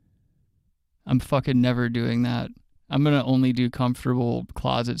I'm fucking never doing that. I'm going to only do comfortable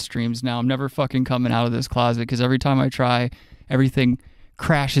closet streams now. I'm never fucking coming out of this closet because every time I try, everything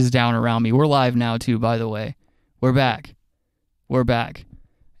crashes down around me. We're live now too, by the way. We're back. We're back.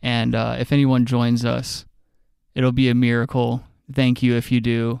 And if anyone joins us, it'll be a miracle. Thank you if you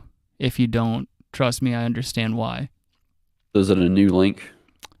do. If you don't, trust me, I understand why. Is it a new link?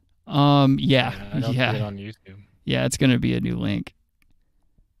 Yeah. I don't see it on YouTube. Yeah, it's going to be a new link.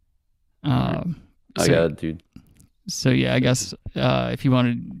 I got it, dude. So yeah, I guess if you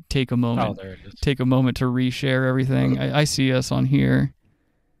want to take a moment, Oh, there it is. take a moment to reshare everything. I see us on here.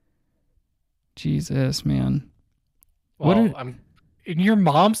 Jesus, man. Well, and your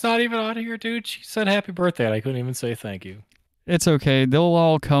mom's not even on here, dude. She said happy birthday, and I couldn't even say thank you. It's okay. They'll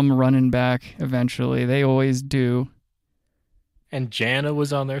all come running back eventually. They always do. And Jana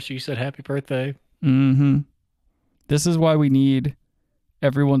was on there. She said happy birthday. Mm-hmm. This is why we need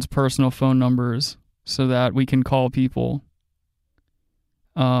everyone's personal phone numbers so that we can call people.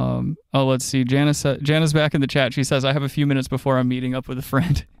 Let's see. Jana's back in the chat. She says, I have a few minutes before I'm meeting up with a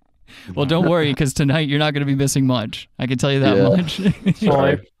friend. Well, don't worry, because tonight you're not going to be missing much. I can tell you that much.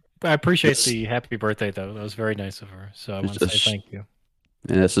 Well, I appreciate the happy birthday, though. That was very nice of her. So I want to say thank you.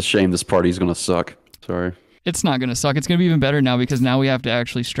 Yeah, it's a shame this party's going to suck. Sorry. It's not going to suck. It's going to be even better now because now we have to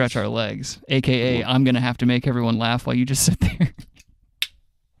actually stretch our legs. AKA, I'm going to have to make everyone laugh while you just sit there.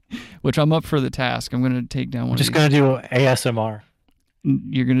 Which I'm up for the task. I'm going to take down one. I'm just going to do ASMR.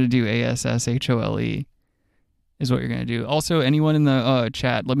 You're going to do ASSHOLE is what you're going to do. Also, anyone in the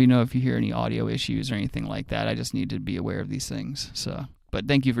chat, let me know if you hear any audio issues or anything like that. I just need to be aware of these things. So, but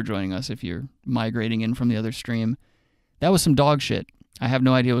thank you for joining us if you're migrating in from the other stream. That was some dog shit. I have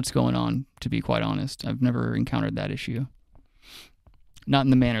no idea what's going on, to be quite honest. I've never encountered that issue. Not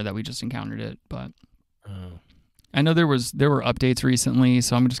in the manner that we just encountered it, but I know there were updates recently,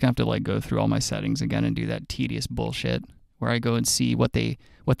 so I'm just going to have to go through all my settings again and do that tedious bullshit where I go and see what they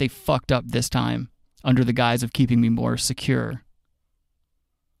fucked up this time under the guise of keeping me more secure.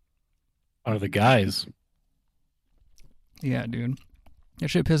 Under the guise? Yeah, dude. That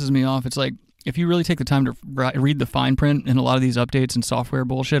shit pisses me off. It's like, if you really take the time to read the fine print in a lot of these updates and software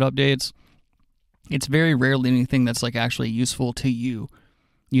bullshit updates, it's very rarely anything that's actually useful to you.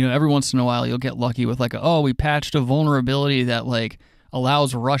 You know, every once in a while you'll get lucky with we patched a vulnerability that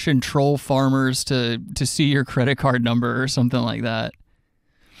allows Russian troll farmers to see your credit card number or something like that.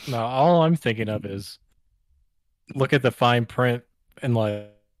 No, all I'm thinking of is look at the fine print and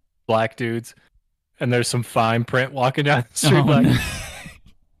black dudes, and there's some fine print walking down the street no.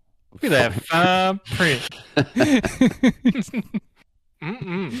 Look at that fine print.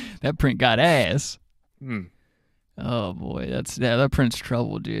 That print got ass. Mm. Oh boy, that print's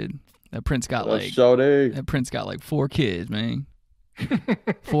trouble, dude. That print's got that print's got 4 kids, man.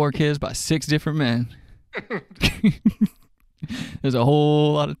 4 kids by 6 different men. There's a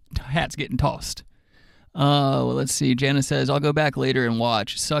whole lot of hats getting tossed. Well, let's see. Jana says, I'll go back later and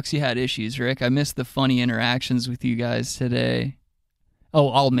watch. Sucks you had issues, Rick. I missed the funny interactions with you guys today. Oh,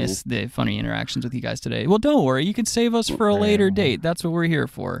 I'll miss the funny interactions with you guys today. Well, don't worry. You can save us for a later date. That's what we're here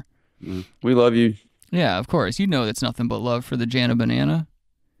for. We love you. Yeah, of course. You know it's nothing but love for the Jana Banana.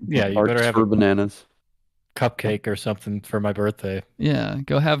 Yeah, you better have for bananas. Cupcake or something for my birthday. Yeah,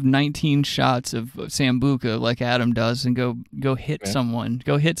 go have 19 shots of Sambuca like Adam does and go hit someone.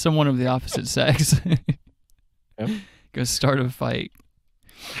 Go hit someone of the opposite sex. Yep. Go start a fight.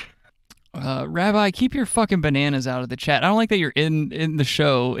 Rabbi, keep your fucking bananas out of the chat. I don't like that you're in the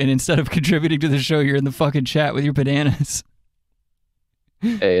show and instead of contributing to the show, you're in the fucking chat with your bananas.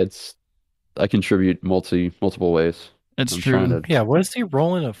 Hey, I contribute multiple ways. That's true. Yeah, what is he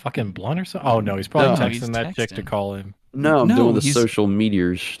rolling, a fucking blunt or something? Oh no, he's probably texting that chick to call him. No, I'm doing the social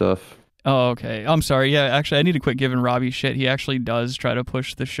media stuff. Oh, okay. I'm sorry. Yeah, actually, I need to quit giving Robbie shit. He actually does try to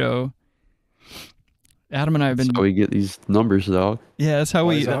push the show. Adam and I have been. That's how we get these numbers, dog. Yeah, that's how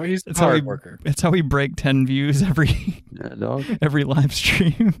he's a hard worker. It's how we break 10 views every every live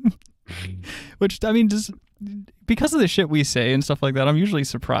stream. Which, I mean, just because of the shit we say and stuff like that, I'm usually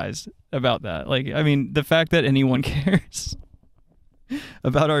surprised about that. The fact that anyone cares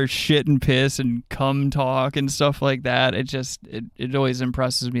about our shit and piss and cum talk and stuff like that, it always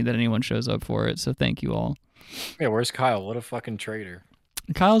impresses me that anyone shows up for it. So thank you all. Yeah, where's Kyle? What a fucking traitor.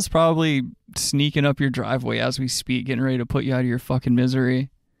 Kyle's probably sneaking up your driveway as we speak, getting ready to put you out of your fucking misery.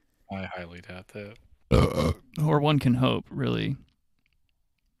 I highly doubt that. Or one can hope, really.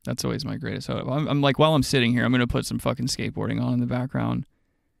 That's always my greatest hope. I'm while I'm sitting here, I'm going to put some fucking skateboarding on in the background.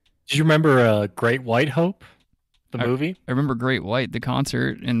 Did you remember Great White Hope, the movie? I remember Great White, the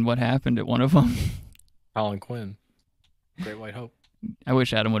concert, and what happened at one of them. Colin Quinn. Great White Hope. I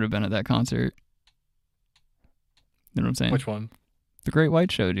wish Adam would have been at that concert. You know what I'm saying? Which one? The Great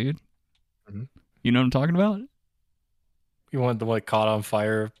White Show, dude. Mm-hmm. You know what I'm talking about? You want the like caught on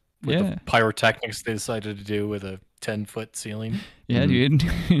fire with Yeah. the pyrotechnics they decided to do with a 10-foot ceiling? Yeah,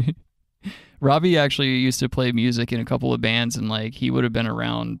 dude. Robbie actually used to play music in a couple of bands, and like he would have been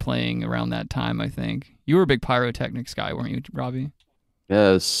around playing around that time, I think. You were a big pyrotechnics guy, weren't you, Robbie?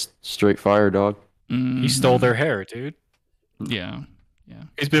 Yeah, it's straight fire, dog. He stole their hair, dude. Yeah.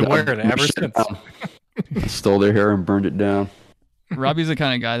 He's been wearing it ever since. Stole their hair and burned it down. Robbie's the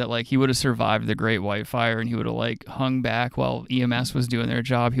kind of guy that like he would have survived the Great White Fire, and he would have like hung back while EMS was doing their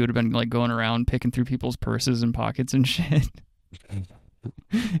job. He would have been like going around picking through people's purses and pockets and shit.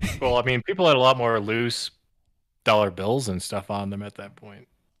 Well, I mean, people had a lot more loose dollar bills and stuff on them at that point.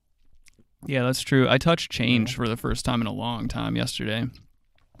 Yeah, that's true. I touched change for the first time in a long time yesterday.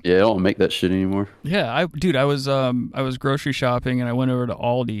 Yeah, I don't make that shit anymore. Yeah, I was grocery shopping, and I went over to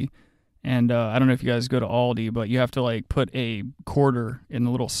Aldi, and I don't know if you guys go to Aldi, but you have to like put a quarter in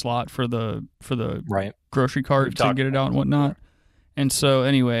the little slot for the Right. grocery cart to get it out and whatnot. And so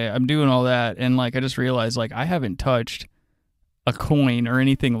anyway, I'm doing all that, and like I just realized like I haven't touched a coin or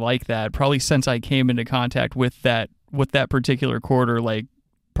anything like that probably since I came into contact with that particular quarter, like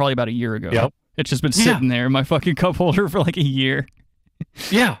probably about a year ago. Yep. It's just been sitting there in my fucking cup holder for like a year.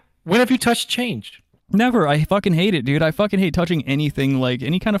 Yeah. When have you touched change? Never. I fucking hate it, dude. I fucking hate touching anything, like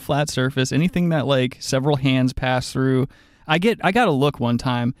any kind of flat surface, anything that like several hands pass through. I got a look one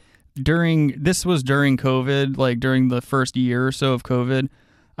time during COVID, like during the first year or so of COVID.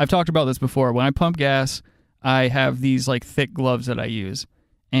 I've talked about this before. When I pump gas, I have these like thick gloves that I use.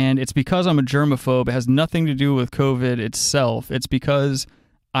 And it's because I'm a germaphobe. It has nothing to do with COVID itself. It's because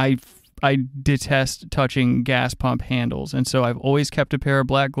I detest touching gas pump handles, and so I've always kept a pair of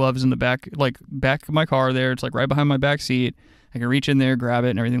black gloves in the back of my car there. It's like right behind my back seat. I can reach in there, grab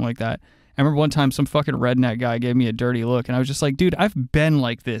it, and everything like that. I remember one time some fucking redneck guy gave me a dirty look, and I was just like, dude, I've been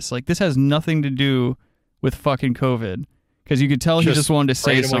like this. Like, this has nothing to do with fucking COVID. Because you could tell he just wanted to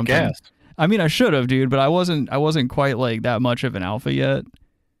say something. Gas. I mean, I should have, dude, but I wasn't quite like that much of an alpha yet.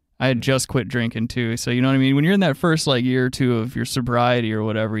 I had just quit drinking too, so you know what I mean? When you're in that first like year or two of your sobriety or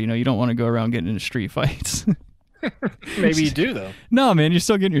whatever, you know, you don't want to go around getting into street fights. Maybe you do though. No, man, you're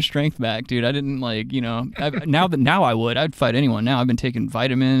still getting your strength back, dude. I didn't like, you know, now I would. I'd fight anyone now. I've been taking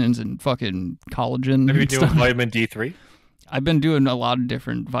vitamins and fucking collagen. Have you been doing vitamin D3? I've been doing a lot of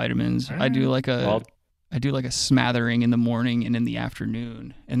different vitamins. I do like a smattering in the morning and in the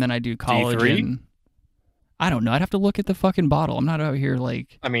afternoon, and then I do collagen. D3? I don't know. I'd have to look at the fucking bottle. I'm not out here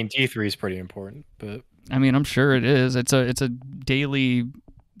like. I mean, D3 is pretty important, but. I mean, I'm sure it is. It's a daily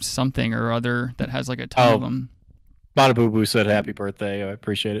something or other that has like a ton of them. Boo said happy birthday. I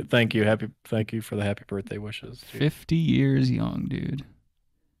appreciate it. Thank you for the happy birthday wishes. Dude. 50 years young, dude.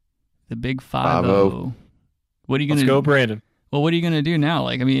 The big 5-0. What are you gonna? Let's go, Brandon. Well, what are you gonna do now?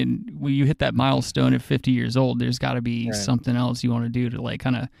 Like, I mean, when you hit that milestone at 50 years old, there's got to be something else you want to do to like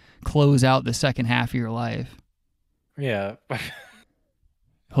kind of close out the second half of your life. Yeah.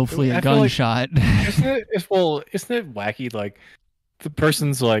 Hopefully a gunshot. Like, isn't it wacky? Like the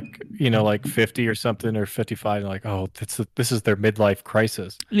person's like, you know, like 50 or something or 55, and like, oh, this is their midlife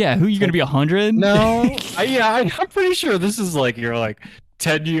crisis. Yeah, who are you gonna be 100? No, I'm pretty sure this is like you're like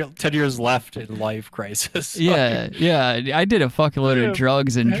 10 years left in life crisis. Yeah, yeah. I did a fuckload of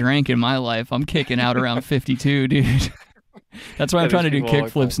drugs and drank in my life. I'm kicking out around 52, dude. That's why I'm trying to do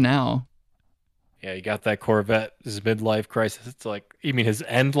kickflips now. Yeah, you got that Corvette. His midlife crisis. It's like, you mean his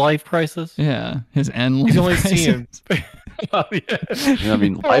end life crisis? Yeah, his end life He's only crisis. seen. Oh, yeah, I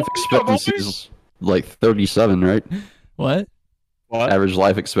mean, life expectancy is like 37, right? What? Average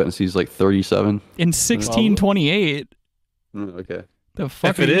life expectancy is like 37. In 1628. Okay. The fuck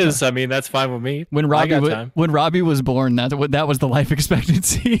if it is, I mean, that's fine with me. When Robbie was born, that was the life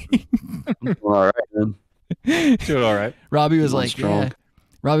expectancy. All right, then. Doing all right. Robbie was like, strong. Yeah.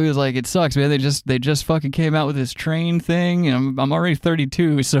 Robbie was like, it sucks, man. They just fucking came out with this train thing, and I'm already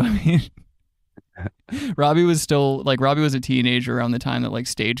 32, so I mean, Robbie was a teenager around the time that like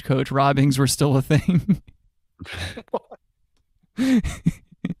stagecoach robbings were still a thing.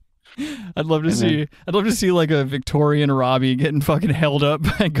 I'd love to see like a Victorian Robbie getting fucking held up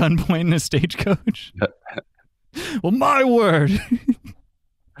by gunpoint in a stagecoach. Well, my word.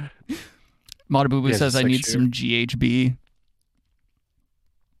 Matabubu says I need some GHB.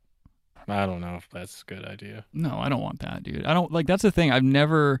 I don't know if that's a good idea. No, I don't want that, dude. I don't like. That's the thing. I've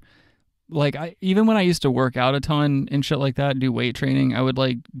never like. Even when I used to work out a ton and shit like that, do weight training, I would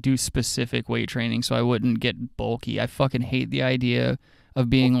like do specific weight training so I wouldn't get bulky. I fucking hate the idea of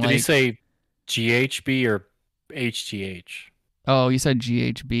being Did he say GHB or HGH? Oh, you said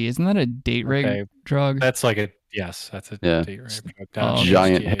GHB. Isn't that a date rape Okay. drug? That's like that's a Yeah. date rape drug. Oh. Not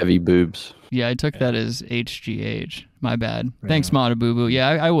Giant HGH. heavy boobs. Yeah, I took that Yeah. as HGH. My bad. Thanks, Yeah. Mata Boo Boo. Yeah,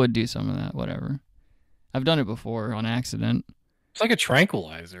 I would do some of that. Whatever. I've done it before on accident. It's like a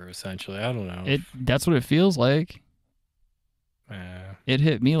tranquilizer, essentially. I don't know. That's what it feels like. Yeah. It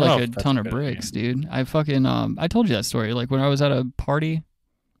hit me I don't like know a if that's ton a of good bricks, dude. I fucking I told you that story. Like when I was at a party.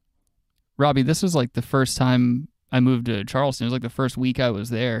 Robbie, this was like the first time I moved to Charleston. It was like the first week I was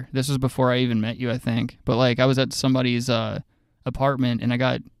there. This was before I even met you, I think. But like I was at somebody's apartment and I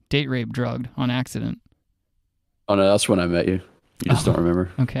got date rape drugged on accident. Oh no, that's when I met you. You just Oh. don't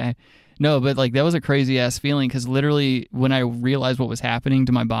remember. Okay. No, but like that was a crazy ass feeling because literally when I realized what was happening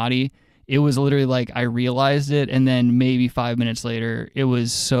to my body, it was literally like I realized it and then maybe 5 minutes later, it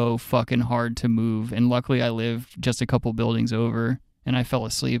was so fucking hard to move. And luckily I lived just a couple buildings over and I fell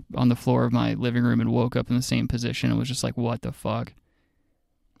asleep on the floor of my living room and woke up in the same position. It was just like, what the fuck?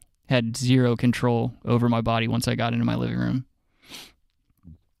 Had zero control over my body once I got into my living room.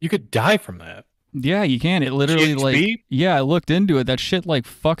 You could die from that. Yeah, you can. It literally like GHB? yeah, I looked into it. That shit like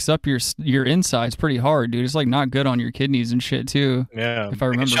fucks up your insides pretty hard, dude. It's like not good on your kidneys and shut too. Yeah. If I They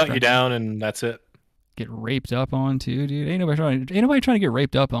remember can shut correctly. you down and that's it. Get raped up on too, dude. Ain't nobody trying to get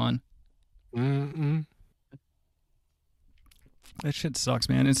raped up on. Mm-mm. That shit sucks,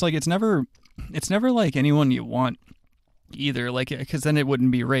 man. It's like it's never like anyone you want either. Like because then it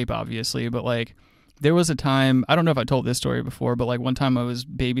wouldn't be rape, obviously. But like there was a time, I don't know if I told this story before, but like one time I was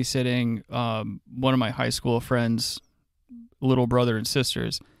babysitting one of my high school friends' little brother and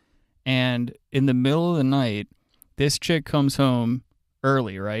sisters, and in the middle of the night, this chick comes home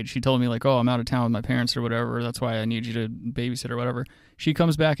early, right? She told me like, "Oh, I'm out of town with my parents or whatever. That's why I need you to babysit or whatever." She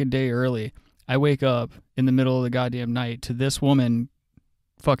comes back a day early. I wake up in the middle of the goddamn night to this woman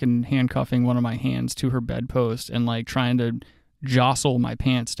fucking handcuffing one of my hands to her bedpost and like trying to jostle my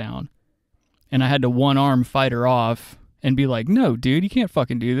pants down. And I had to one arm fight her off and be like, "No, dude, you can't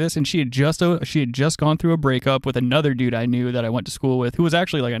fucking do this." And she had just gone through a breakup with another dude I knew that I went to school with, who was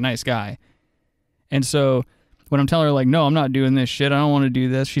actually like a nice guy. And so when I'm telling her like, "No, I'm not doing this shit. I don't want to do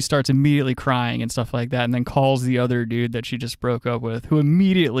this," she starts immediately crying and stuff like that, and then calls the other dude that she just broke up with, who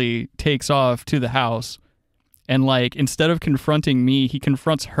immediately takes off to the house. And like, instead of confronting me, he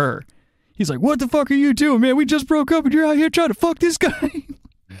confronts her. He's like, "What the fuck are you doing, man? We just broke up and you're out here trying to fuck this guy."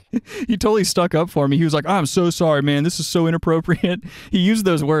 He totally stuck up for me. He was like, "I'm so sorry, man. This is so inappropriate." He used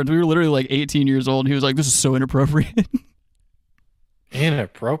those words. We were literally like 18 years old. And he was like, "This is so inappropriate."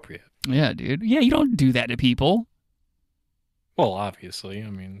 Inappropriate. Yeah, dude. Yeah, you don't do that to people. Well, obviously. I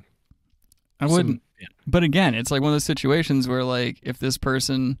mean, I wouldn't. Yeah. But again, it's like one of those situations where like if this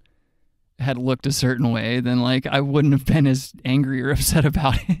person had looked a certain way, then like I wouldn't have been as angry or upset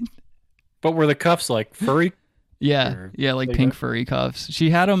about it. But were the cuffs like furry? Yeah, Or yeah, like like pink that? furry cuffs. She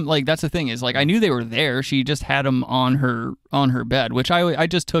had them like that's the thing is like I knew they were there. She just had them on her bed, which I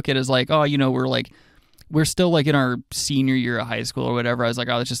just took it as like, oh, you know, we're still like in our senior year of high school or whatever. I was like,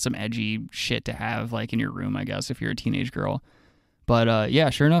 oh, it's just some edgy shit to have like in your room, I guess, if you're a teenage girl. But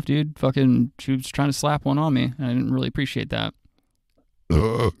yeah, sure enough, dude, fucking she was trying to slap one on me. I didn't really appreciate that.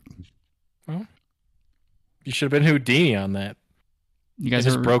 You should have been Houdini on that. You I guys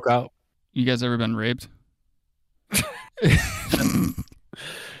just ever broke out. You guys ever been raped?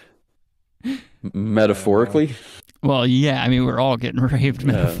 Metaphorically, Well, yeah. I mean, we're all getting raped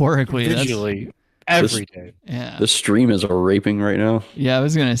metaphorically. That's- Visually, every day. Yeah. the stream is a raping right now. Yeah, I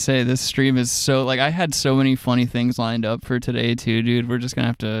was gonna say this stream is so like I had so many funny things lined up for today too, dude. We're just gonna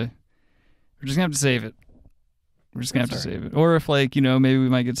have to save it. We're just gonna have to That's all save it. Or if like, you know, maybe we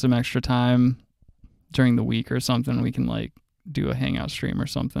might get some extra time during the week or something, we can like do a hangout stream or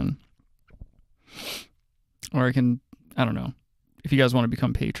something. Or I don't know. If you guys want to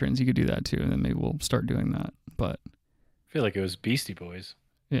become patrons, you could do that too, and then maybe we'll start doing that. But I feel like it was Beastie Boys.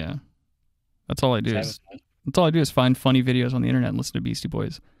 yeah. That's all I do is find funny videos on the internet and listen to Beastie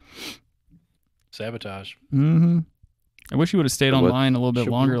Boys. Sabotage. Mm-hmm. I wish you would have stayed What? online a little bit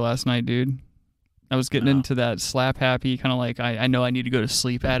Should longer we- last night, dude. I was getting No. into that slap happy kind of like I know I need to go to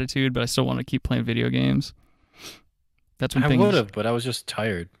sleep attitude, but I still want to keep playing video games. That's when I things. would have, but I was just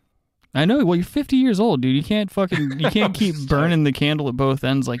tired. I know. Well, you're 50 years old, dude. You can't I'm keep just burning the candle at both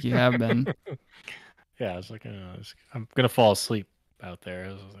ends like you have been. Yeah, I was like, I'm gonna fall asleep out there.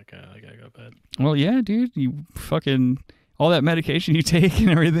 I was like, I gotta go to bed. Well, yeah, dude. You fucking all that medication you take and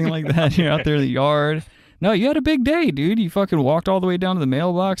everything like that. You're out there in the yard. No, you had a big day, dude. You fucking walked all the way down to the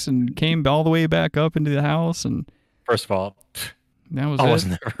mailbox and came all the way back up into the house, and First of all, that was I it. was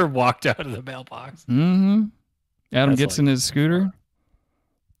never walked out of the mailbox. Mm-hmm. Adam That's gets like in his scooter.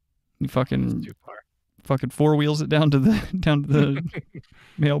 You fucking Too far. fucking four wheels it down to the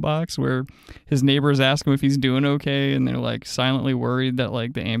mailbox, where his neighbors ask him if he's doing okay, and they're like silently worried that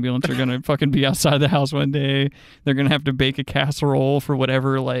like the ambulance are gonna fucking be outside the house one day. They're gonna have to bake a casserole for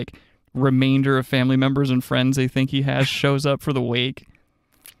whatever like remainder of family members and friends they think he has shows up for the wake.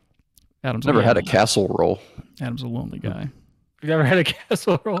 Adam's Never had a lonely- castle roll. Adam's a lonely guy. You never had a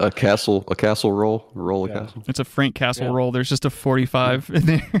casserole? A castle roll. Roll a Yeah. castle. It's a Frank Castle Yeah. roll. There's just a 45 in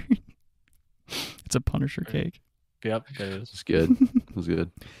there. It's a Punisher cake. Yep, it is. It's good. It was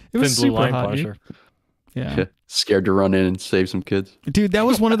good. It was Thin blue super line hot, dude. Punisher. Yeah. Scared to run in and save some kids. Dude, that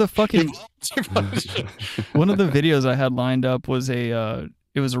was one of the fucking Punisher. one of the videos I had lined up was it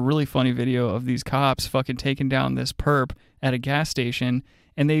was a really funny video of these cops fucking taking down this perp at a gas station,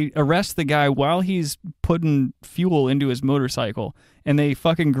 and they arrest the guy while he's putting fuel into his motorcycle, and they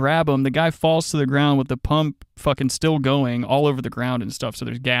fucking grab him. The guy falls to the ground with the pump fucking still going all over the ground and stuff, so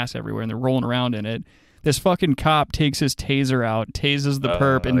there's gas everywhere, and they're rolling around in it. This fucking cop takes his taser out, tases the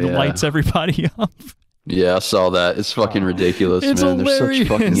perp, and yeah. lights everybody up. Yeah, I saw that. It's fucking ridiculous, It's man. They're such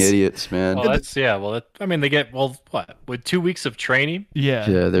fucking hilarious. idiots, man. Well, that's I mean, they get what with 2 weeks of training. Yeah,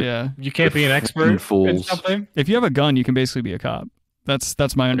 Yeah, they're- yeah. You can't be an They're expert in fools. something. If you have a gun, you can basically be a cop.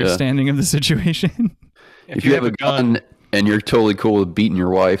 That's my understanding of the situation. If you have a gun and you're totally cool with beating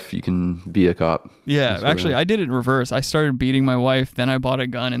your wife, you can be a cop. Yeah, That's what actually, it is. I did it in reverse. I started beating my wife, then I bought a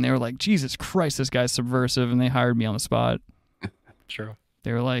gun, and they were like, Jesus Christ, this guy's subversive, and they hired me on the spot. True.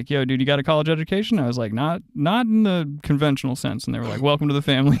 They were like, yo, dude, you got a college education? I was like, not in the conventional sense. And they were like, welcome to the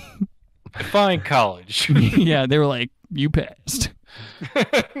family. Define college. Yeah, they were like, you passed.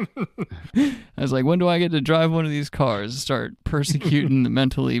 I was like, when do I get to drive one of these cars and start persecuting the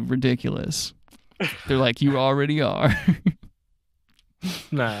mentally ridiculous? They're like, you already are.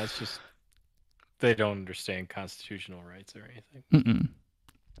 Nah, it's just they don't understand constitutional rights or anything. Mm-mm.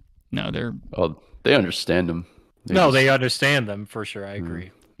 No, Oh, they understand them. They understand them for sure. I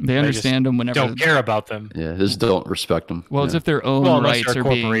agree. they understand them whenever. Don't care about them. Yeah, just don't respect them. Well, it's yeah. if their own Well, unless rights you're are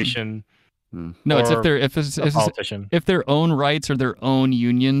a being. corporation, No, it's if or they're a politician. if their own rights or their own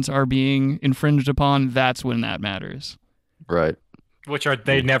unions are being infringed upon. That's when that matters. Right. Which are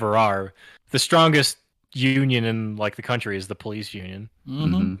they never are. The strongest union in like the country is the police union.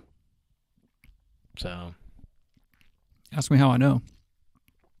 Mm-hmm. Mhm. So Ask me how I know.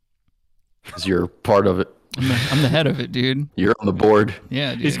 'Cause you're part of it. I'm the head of it, dude. You're on the board.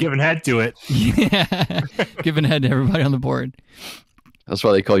 Yeah, dude. he's giving head to it. Yeah, giving head to everybody on the board. That's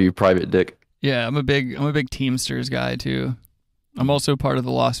why they call you Private Dick. Yeah, I'm a big Teamsters guy too. I'm also part of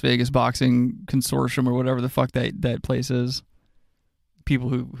the Las Vegas Boxing Consortium or whatever the fuck that place is. People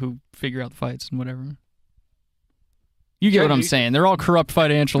who figure out the fights and whatever. You get Sure, what I'm you- saying. They're all corrupt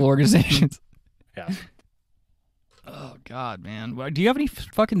financial organizations. Yeah. Oh God, man. Do you have any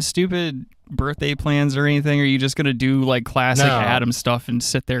fucking stupid birthday plans or anything? Or are you just gonna do like classic No. Adam stuff and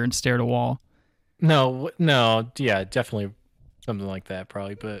sit there and stare at a wall? No, yeah, definitely something like that,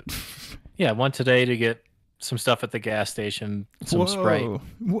 probably. But yeah, I went today to get some stuff at the gas station, some Sprite,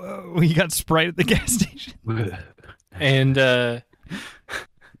 Whoa! You got Sprite at the gas station. and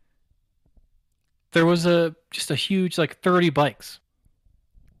there was just a huge like 30 bikes.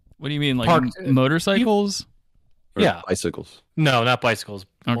 What do you mean, like Parked- motorcycles? Or Yeah. bicycles. No, not bicycles.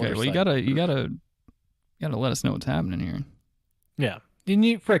 Okay, well you motorcycles. gotta let us know what's happening here. Yeah,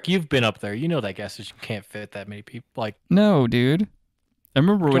 Rick, you've been up there. You know that gas station can't fit that many people. Like, No, dude. I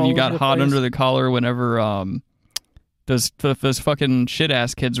remember when All you got over the hot place. under the collar whenever those fucking shit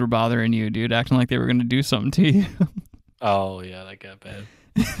ass kids were bothering you, dude, acting like they were gonna do something to you. oh yeah, that got bad.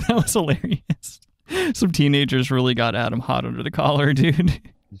 That was hilarious. Some teenagers really got Adam hot under the collar, dude.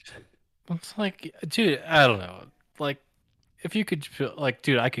 It's like, dude, I don't know. Like, if you could, like,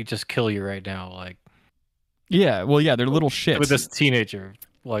 dude, I could just kill you right now. Like, Yeah, well, yeah, they're little shits. with this teenager,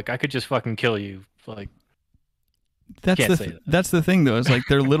 like, I could just fucking kill you. Like, That's can't the say that. that's the thing though. Is like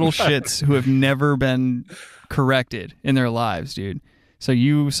they're little shits who have never been corrected in their lives, dude. So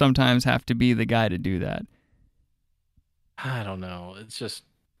you sometimes have to be the guy to do that. I don't know. It's just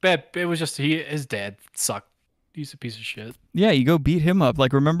bad. It was just his dad sucked. He's a piece of shit. Yeah, you go beat him up.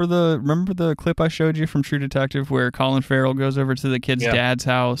 Like remember the clip I showed you from True Detective where Colin Farrell goes over to the kid's Yeah. dad's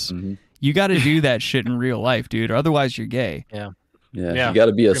house? Mhm. You got to do that shit in real life, dude, or otherwise you're gay. Yeah, Yeah, you got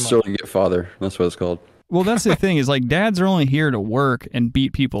to be a pretty much. surrogate father. That's what it's called. Well, that's the thing is like dads are only here to work and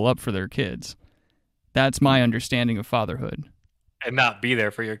beat people up for their kids. That's my understanding of fatherhood. And not be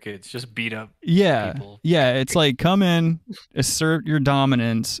there for your kids. Just beat up. Yeah. People. Yeah, it's like come in, assert your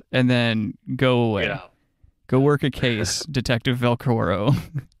dominance, and then go away. Get out. Go work a case, Detective Velcoro.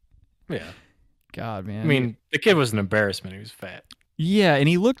 Yeah. God, man. I mean, the kid was an embarrassment. He was fat. Yeah, and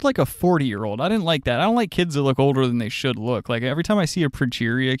he looked like a 40-year-old. I didn't like that. I don't like kids that look older than they should look. Like every time I see a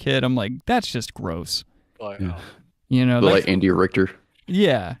progeria kid, I'm like, that's just gross. Like, Yeah. You know, But like Andy Richter.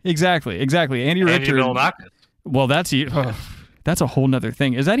 yeah, exactly. Andy Andy Richter. Milonakis. Well, that's a whole nother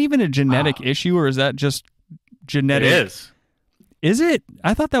thing. Is that even a genetic issue, or is that just genetic? It is. Is it?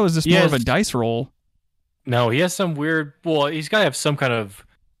 I thought that was just more of a dice roll. No, he has some weird. Well, he's got to have some kind of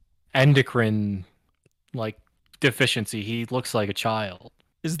endocrine like deficiency. He looks like a child.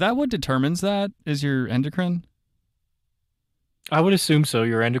 Is that what determines that? Is your endocrine? I would assume so.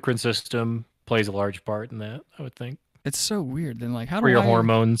 Your endocrine system plays a large part in that. I would think. It's so weird. Then, like, how Where do your I,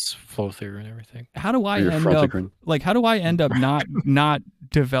 hormones flow through and everything. How do I Or your end up? frontocrine. Like, how do I end up not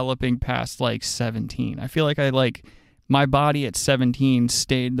developing past like 17? I feel like my body at 17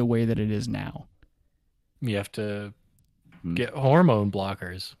 stayed the way that it is now. You have to get hormone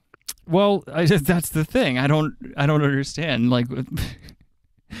blockers. Well, that's the thing. I don't understand. Like,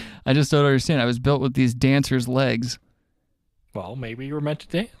 I just don't understand. I was built with these dancer's legs. Well, maybe you were meant to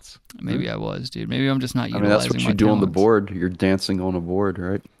dance. Maybe I was, dude. Maybe I'm just not I utilizing mean, that's what my you do on the talents. board. You're dancing on a board,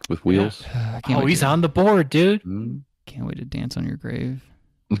 right? With wheels. I can't Oh, wait he's to, on the board, dude. Mm. Can't wait to dance on your grave.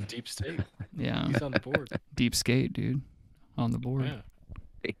 Deep state. Yeah, He's on the board. deep skate, dude. On the board.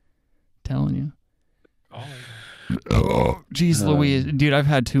 Yeah. Telling you. Oh. Oh, jeez, Louise, dude, I've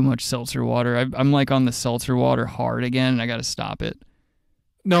had too much seltzer water. I'm like on the seltzer water hard again, and I got to stop it.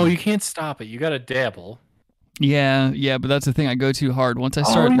 No, you can't stop it. You got to dabble. Yeah, but that's the thing. I go too hard. Once I Oh,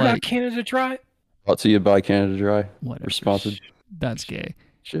 start you like got Canada Dry? Brought to you by Canada Dry. whatever, We're sponsored. that's gay,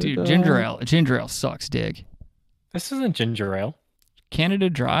 Shit, dude. Ginger ale sucks, dig. This isn't ginger ale. Canada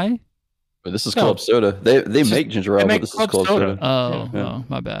Dry. But this is No. Club Soda. They make ginger ale, but make this is club Club soda. Soda. Oh, Yeah. oh,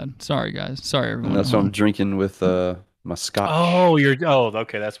 my bad. Sorry, guys. Sorry, everyone. And that's at what I'm home. drinking with my scotch. Oh,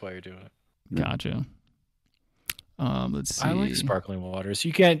 okay. That's why you're doing it. Gotcha. Let's see. I like sparkling waters.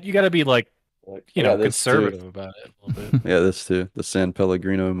 You got to be like, Yeah, this conservative about it a little bit. Yeah, this too. The San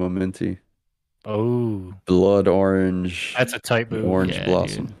Pellegrino Momenti. Oh, Blood orange. that's a tight move. Orange Yeah,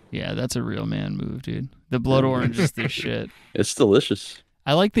 blossom. dude. Yeah, that's a real man move, dude. The blood orange is the shit. It's delicious.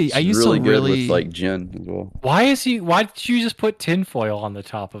 I like the. It's I used really to good really. with like gin as well. Why did you just put tinfoil on the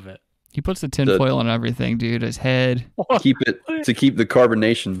top of it? He puts the tinfoil on everything, dude. His head Keep it to keep the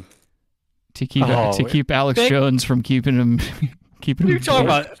carbonation. to keep Oh, to keep Alex thank- Jones from keeping him keeping What are him. you talking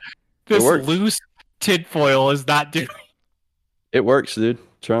bored. about? This works. loose tinfoil is not doing. It works, dude.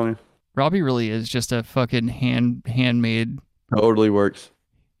 Try me. Robbie really is just a fucking handmade. Totally works.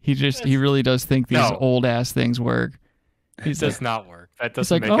 He really does think these No. old ass things work. It He's like, does not work. That he's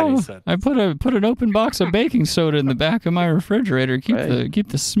doesn't like, make any oh, sense. I put an open box of baking soda in the back of my refrigerator. Keep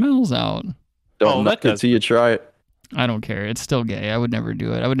the smells out. Don't Oh, knock that it till you try it. I don't care. It's still gay. I would never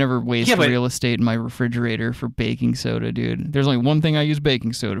do it. I would never waste Yeah, but- real estate in my refrigerator for baking soda, dude. There's only one thing I use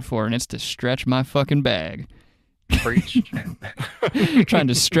baking soda for, and it's to stretch my fucking bag. Preach. Trying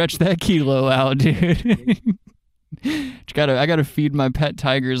to stretch that kilo out, dude. I gotta feed my pet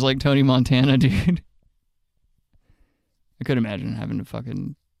tigers like Tony Montana, dude. I could imagine having to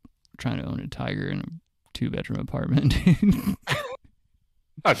fucking trying to own a tiger in a 2-bedroom apartment.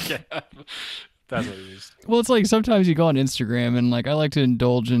 Okay. That's what it is. Well, it's like sometimes you go on Instagram and like I like to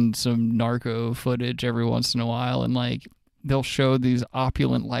indulge in some narco footage every once in a while, and like they'll show these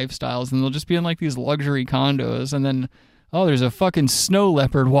opulent lifestyles and they'll just be in like these luxury condos, and then there's a fucking snow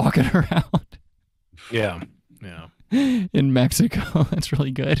leopard walking around Yeah. Yeah. in Mexico. That's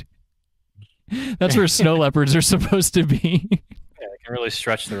really good. That's where snow leopards are supposed to be. Yeah, they can really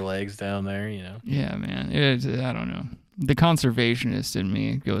stretch their legs down there, you know. Yeah, man. I don't know. The conservationist in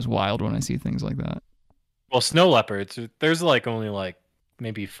me goes wild when I see things like that. Well, snow leopards, there's like only like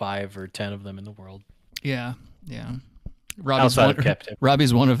maybe 5 or 10 of them in the world. Yeah. Outside of captivity.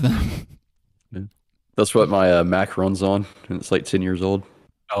 Robbie's one of them. That's what my Mac runs on, and it's like 10 years old.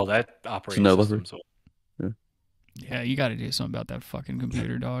 Oh, that operating Snow system. leopard. So, Yeah, you got to do something about that fucking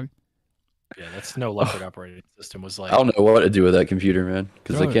computer, dog. yeah, that snow leopard operating system was like. I don't know what to do with that computer, man,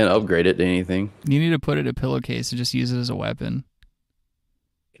 because I Throw it. can't upgrade it to anything. You need to put it in a pillowcase and just use it as a weapon.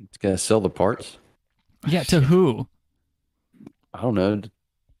 It's gonna sell the parts. Yeah, to who? I don't know.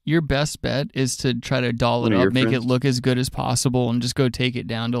 Your best bet is to try to doll One it of up, your make it friends? look as good as possible, and just go take it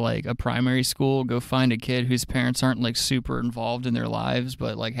down to like a primary school. Go find a kid whose parents aren't like super involved in their lives,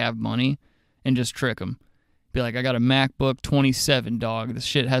 but like have money, and just trick them. Be like, I got a MacBook 27, dog. This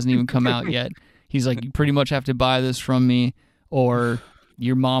shit hasn't even come out yet. He's like, you pretty much have to buy this from me, or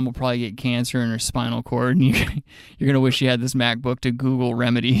your mom will probably get cancer in her spinal cord, and you're gonna wish you had this MacBook to Google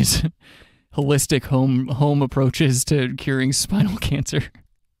remedies, holistic home approaches to curing spinal cancer.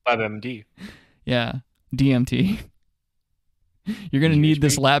 WebMD. Yeah, DMT. You're gonna need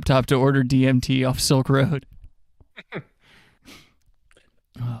this laptop to order DMT off Silk Road.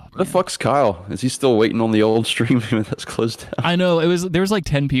 Where the fuck's Kyle? Is he still waiting on the old stream that's closed down? I know there was like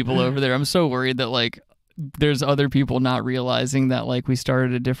 10 people over there. I'm so worried that like there's other people not realizing that like we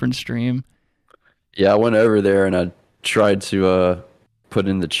started a different stream. Yeah, I went over there and I tried to put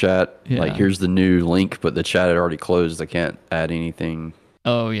in the chat like here's the new link, but the chat had already closed. I can't add anything.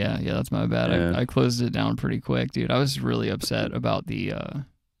 Oh yeah, that's my bad. Yeah. I closed it down pretty quick, dude. I was really upset about the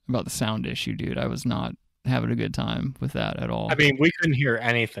sound issue, dude. I was not having a good time with that at all. I mean, we couldn't hear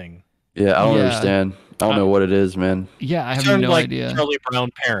anything. Yeah, I don't understand. I don't know what it is, man. Yeah, I have no idea. Charlie Brown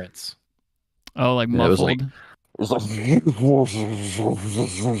parents. Oh, like muffled. We're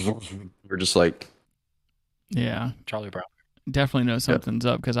just like, yeah, Charlie Brown. Definitely know something's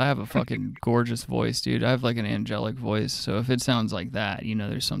up because I have a fucking gorgeous voice, dude. I have like an angelic voice, so if it sounds like that, you know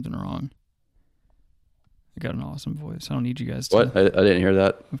there's something wrong. I got an awesome voice. I don't need you guys to. What? I didn't hear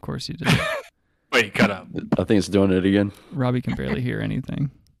that. Of course you did. Wait, cut out. I think it's doing it again. Robbie can barely hear anything.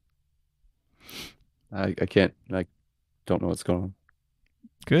 I can't. I don't know what's going on.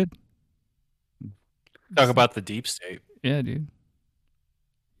 Good. Talk about the deep state. Yeah, dude.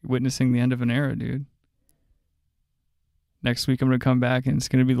 Witnessing the end of an era, dude. Next week I'm going to come back and it's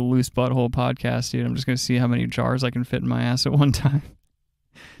going to be the Loose Butthole podcast, dude. I'm just going to see how many jars I can fit in my ass at one time.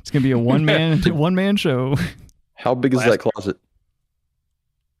 It's going to be a one-man show. How big is that closet?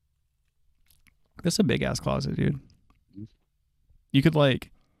 That's a big-ass closet, dude. You could lay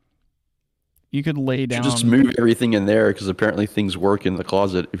down. You just move everything in there because apparently things work in the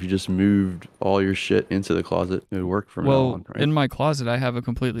closet. If you just moved all your shit into the closet, it would work from now on, right? In my closet, I have a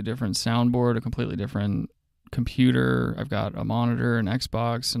completely different soundboard, a completely different computer. I've got a monitor, an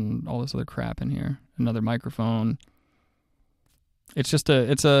Xbox, and all this other crap in here. Another microphone. It's just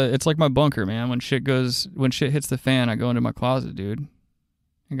it's like my bunker, man. When shit hits the fan, I go into my closet, dude.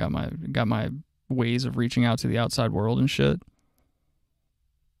 I got my ways of reaching out to the outside world and shit.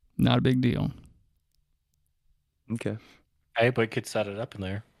 Not a big deal. Okay. Hey, but you could set it up in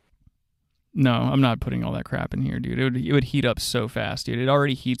there. No, I'm not putting all that crap in here, dude. It would heat up so fast, dude. It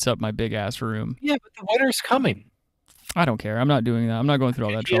already heats up my big ass room. Yeah, but the winter's coming. I don't care. I'm not doing that. I'm not going through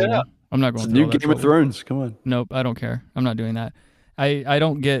all that trouble. Yeah. I'm not going It's through new all that Game of trouble. Thrones. Come on. Nope, I don't care. I'm not doing that. I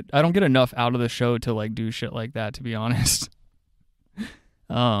don't get enough out of the show to like do shit like that, to be honest.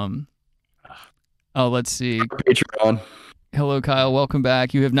 Let's see. Patreon. Hello, Kyle. Welcome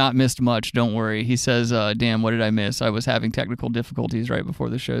back. You have not missed much. Don't worry. He says, damn, what did I miss? I was having technical difficulties right before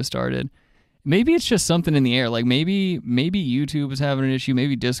the show started. Maybe it's just something in the air. Like maybe YouTube is having an issue.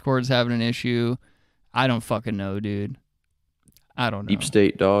 Maybe Discord's having an issue. I don't fucking know, dude. I don't know. Deep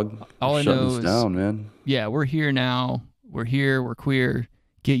state, dog. All I Shutting know us is, down, man. yeah, we're here now. We're here. We're queer.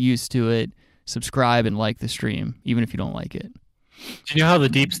 Get used to it. Subscribe and like the stream, even if you don't like it. Do you know how the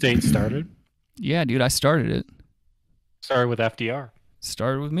deep state started? Yeah, dude, I started it. Started with FDR.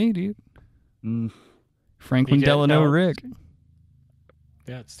 Started with me, dude. Mm. Franklin He did, Delano no. Rick.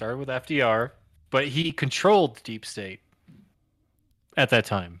 Yeah, it started with FDR, but he controlled the deep state at that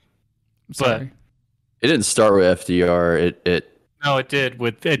time. Sorry. It didn't start with FDR. No, it did.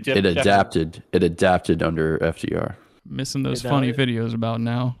 It adapted. It adapted under FDR. Missing those Hey, funny now- videos about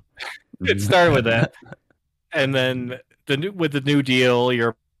now. It started with that, and then with the New Deal,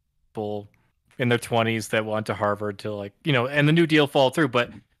 you're people in their 20s that went to Harvard to and the New Deal followed through,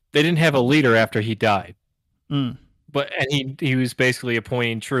 but they didn't have a leader after he died. Mm. And he was basically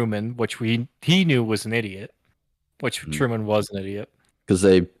appointing Truman, which he knew was an idiot, which Truman was an idiot. Because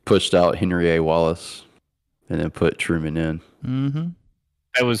they pushed out Henry A. Wallace and then put Truman in. Mm-hmm.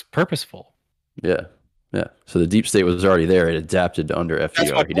 That was purposeful. Yeah. Yeah. So the deep state was already there. It adapted to under my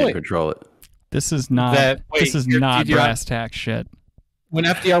FDR. He didn't point. control it. This is not. This is not brass tack shit. When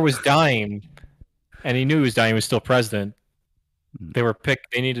FDR was dying, and he knew he was dying, he was still president. They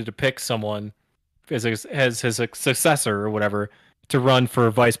needed to pick someone as his successor or whatever to run for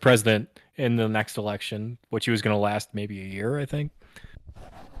vice president in the next election, which he was going to last maybe a year, I think.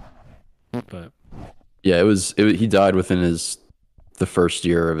 But Yeah, he died within the first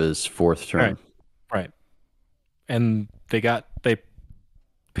year of his fourth term. Right. And they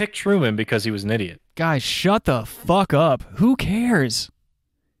picked Truman because he was an idiot. Guys, shut the fuck up. Who cares?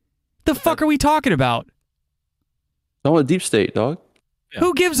 The fuck are we talking about? Oh, a deep state, dog. Yeah.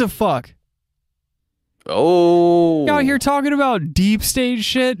 Who gives a fuck? Oh. You out here talking about deep state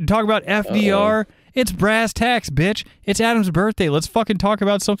shit and talking about FDR? It's brass tacks, bitch. It's Adam's birthday. Let's fucking talk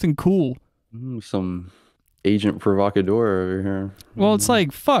about something cool. Some agent provocateur over here. Well, it's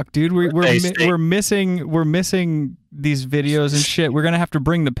like, fuck, dude. We're missing these videos and shit. We're gonna have to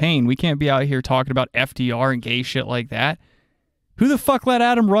bring the pain. We can't be out here talking about FDR and gay shit like that. Who the fuck let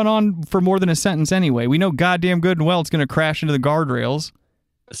Adam run on for more than a sentence anyway? We know goddamn good and well it's going to crash into the guardrails.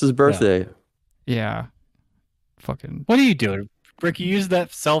 It's his birthday. Yeah. Fucking. What are you doing? Rick, you use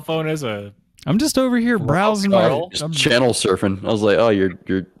that cell phone as a... I'm just over here browsing my... Just channel surfing. I was like, oh,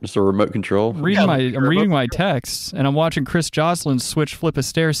 you're just a remote control? I'm reading my texts, and I'm watching Chris Jocelyn's Switch Flip a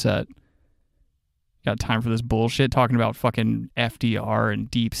Stair set. Got time for this bullshit, talking about fucking FDR and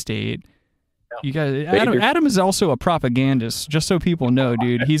deep state. You guys, Adam is also a propagandist, just so people know,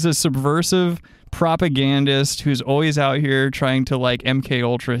 dude. He's a subversive propagandist who's always out here trying to like MK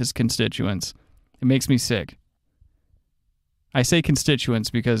Ultra his constituents. It makes me sick. I say constituents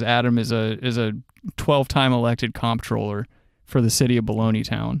because Adam is a 12-time elected comptroller for the city of Baloney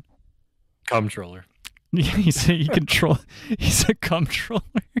Town. Comptroller. He's a comptroller.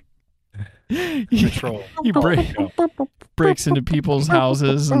 Control. He breaks into people's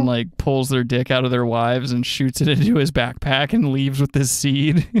houses and like pulls their dick out of their wives and shoots it into his backpack and leaves with this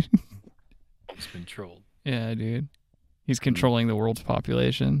seed. He's controlled. Yeah, dude. He's controlling the world's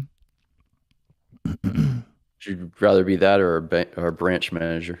population. Would you rather be that or a branch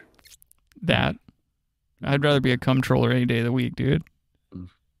manager? That. I'd rather be a comptroller any day of the week, dude.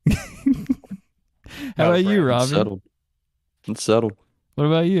 How about you, Robin? It's settled. What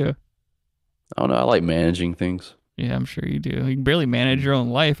about you? I don't know. I like managing things. Yeah, I'm sure you do. You can barely manage your own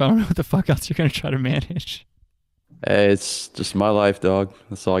life. I don't know what the fuck else you're going to try to manage. Hey, it's just my life, dog.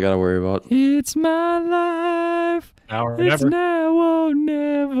 That's all I got to worry about. It's my life. Now or it's never. Now or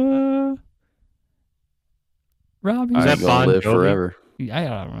never. Robbie, I ain't gonna live forever. I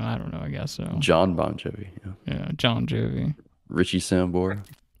don't know. I guess so. John Bon Jovi. Yeah, John Jovi. Richie Sambora.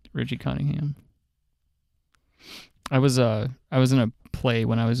 Richie Cunningham. I was in a play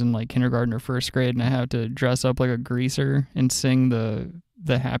when I was in like kindergarten or first grade, and I had to dress up like a greaser and sing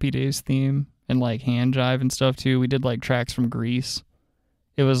the Happy Days theme and like hand jive and stuff too. We did like tracks from Grease.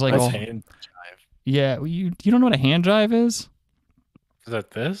 It was like hand jive. Yeah, you don't know what a hand jive is? Is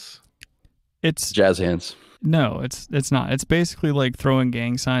that this? It's jazz hands. No, it's not. It's basically like throwing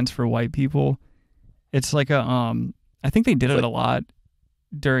gang signs for white people. It's like a I think they did it a lot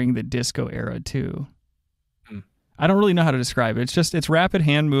during the disco era too. I don't really know how to describe it. It's rapid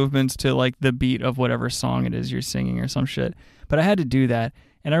hand movements to like the beat of whatever song it is you're singing or some shit. But I had to do that.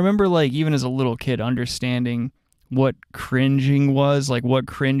 And I remember like even as a little kid understanding what cringing was, like what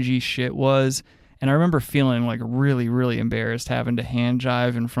cringy shit was. And I remember feeling like really, really embarrassed having to hand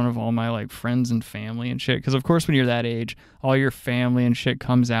jive in front of all my like friends and family and shit. Because of course, when you're that age, all your family and shit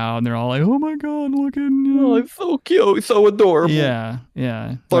comes out and they're all like, "Oh my god, look at you! Oh, it's so cute, it's so adorable." Yeah.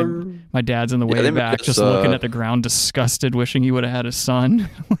 My dad's in the way back, just looking at the ground, disgusted, wishing he would have had a son.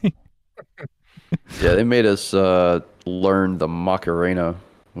 Yeah, they made us learn the Macarena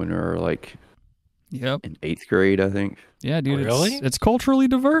when we were like, in 8th grade, I think. Yeah, dude. Really? It's culturally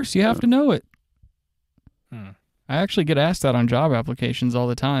diverse. You have to know it. I actually get asked that on job applications all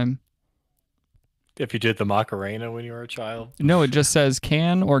the time. If you did the Macarena when you were a child? No, it just says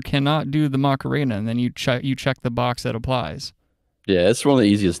can or cannot do the Macarena, and then you check the box that applies. Yeah, it's one of the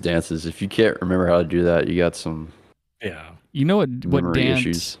easiest dances. If you can't remember how to do that, you got some. Yeah. You know what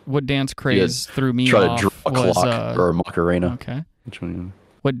dance craze threw me try off to draw a was clock or a Macarena. Okay. Which one?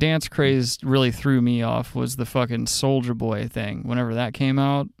 What dance craze really threw me off was the fucking Soulja Boy thing. Whenever that came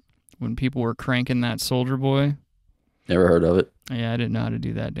out, when people were cranking that Soulja Boy. Never heard of it. Yeah, I didn't know how to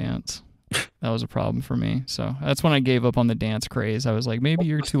do that dance. That was a problem for me. So that's when I gave up on the dance craze. I was like, maybe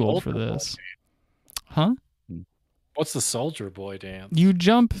you're too old for this. Huh? What's the Soulja Boy dance? You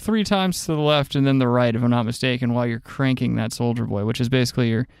jump 3 times to the left and then the right, if I'm not mistaken, while you're cranking that Soulja Boy, which is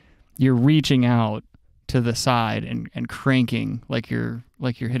basically you're reaching out to the side and cranking like you're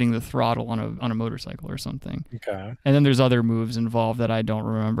hitting the throttle on a motorcycle or something. Okay. And then there's other moves involved that I don't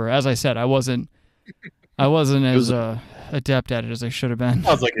remember. As I said, I wasn't as adept at it as I should have been.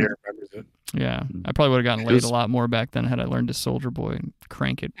 Sounds like he remembers it. Yeah, I probably would have gotten laid a lot more back then had I learned to Soulja Boy and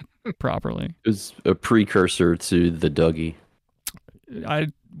crank it properly. It was a precursor to the Dougie.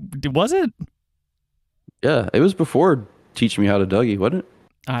 Was it? Yeah, it was before Teach Me How to Dougie, wasn't it?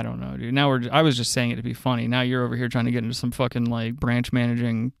 I don't know, dude. Now I was just saying it to be funny. Now you're over here trying to get into some fucking like branch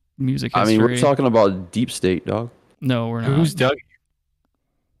managing music history. I mean, we're talking about Deep State, dog. No, we're not. Who's Dougie?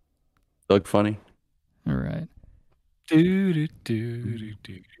 Doug Funny. All right.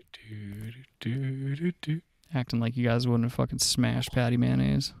 Acting like you guys wouldn't have fucking smashed Patty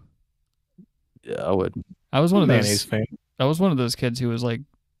Mayonnaise. Yeah, I would. I was one of Mayonnaise fan. I was one of those kids who was like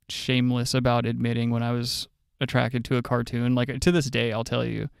shameless about admitting when I was attracted to a cartoon. Like to this day, I'll tell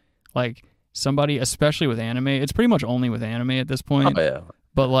you, like somebody, especially with anime, it's pretty much only with anime at this point. Oh, yeah.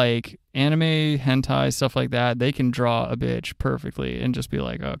 But like anime, hentai, stuff like that, they can draw a bitch perfectly and just be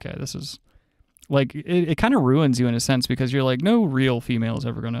like, okay, this is like it kind of ruins you in a sense because you're like, no real female is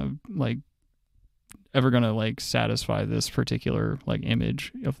ever gonna satisfy this particular like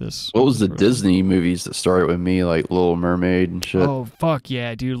image of this. What was the person. Disney movies that started with me, like Little Mermaid and shit? Oh fuck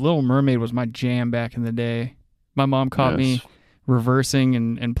yeah, dude! Little Mermaid was my jam back in the day. My mom caught me reversing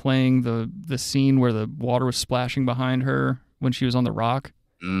and playing the scene where the water was splashing behind her when she was on the rock.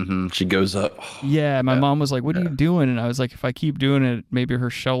 Mm-hmm. She goes up. Yeah, my mom was like, "What are you doing?" And I was like, "If I keep doing it, maybe her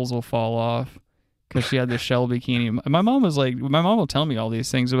shells will fall off." Because she had the shell bikini. My mom was like, my mom will tell me all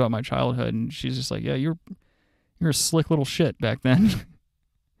these things about my childhood, and she's just like, "Yeah, you're a slick little shit back then."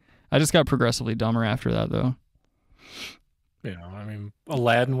 I just got progressively dumber after that, though. Yeah, I mean,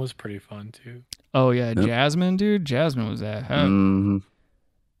 Aladdin was pretty fun too. Oh yeah, Jasmine, dude. Jasmine was that.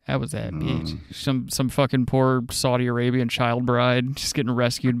 That was that bitch. Some fucking poor Saudi Arabian child bride just getting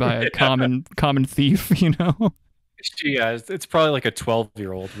rescued by a common thief, you know? Yeah, it's probably like a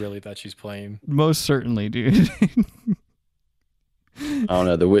 12-year-old really that she's playing. Most certainly, dude. I don't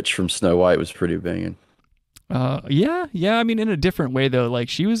know. The witch from Snow White was pretty banging. Yeah. I mean, in a different way though. Like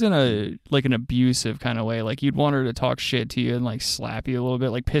she was in an abusive kind of way. Like you'd want her to talk shit to you and like slap you a little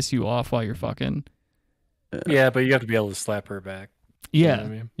bit, like piss you off while you're fucking. Yeah, but you have to be able to slap her back. Yeah, you know what I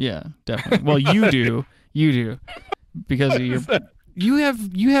mean? Yeah, definitely. Well, you do, because of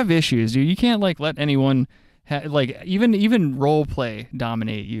you have issues, dude. You can't like let anyone even role play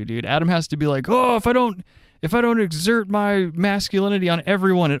dominate you, dude. Adam has to be like, oh, if I don't exert my masculinity on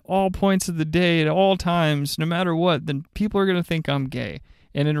everyone at all points of the day, at all times, no matter what, then people are gonna think I'm gay.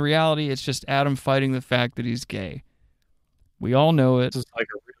 And in reality, it's just Adam fighting the fact that he's gay. We all know it. This is like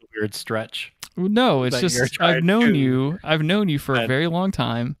a really weird stretch. No, it's just I've known you for a very long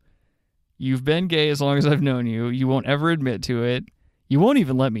time. You've been gay as long as I've known you. You won't ever admit to it. You won't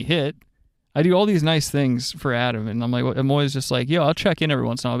even let me hit. I do all these nice things for Adam, and I'm always just like, yo, I'll check in every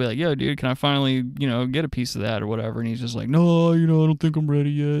once in a while. I'll be like, yo, dude, can I finally, get a piece of that or whatever? And he's just like, no, I don't think I'm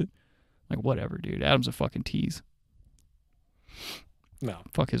ready yet. Like, whatever, dude. Adam's a fucking tease. No.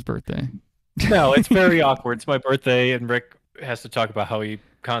 Fuck his birthday. No, it's very awkward. It's my birthday, and Rick has to talk about how he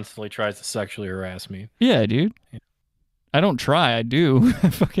constantly tries to sexually harass me. Yeah, dude. Yeah. I don't try. I do.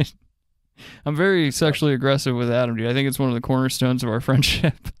 I'm very sexually aggressive with Adam, dude. I think it's one of the cornerstones of our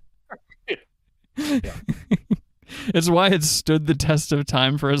friendship. Yeah. It's why it's stood the test of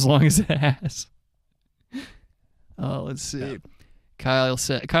time for as long as it has. Oh, let's see. Yeah. Kyle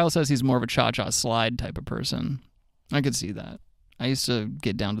says he's more of a cha-cha slide type of person. I could see that. I used to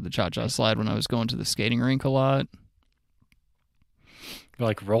get down to the cha-cha slide when I was going to the skating rink a lot.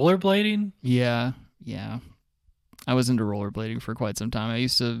 Like rollerblading? Yeah. I was into rollerblading for quite some time. I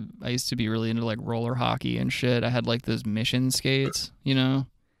used to be really into like roller hockey and shit. I had like those mission skates, No.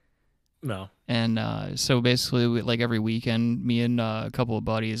 And so basically, like every weekend, me and a couple of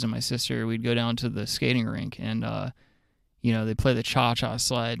buddies and my sister, we'd go down to the skating rink, and they play the cha-cha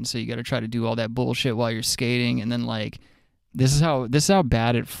slide, and so you got to try to do all that bullshit while you're skating, and then like. This is how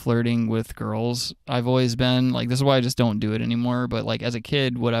bad at flirting with girls I've always been. Like, this is why I just don't do it anymore. But like as a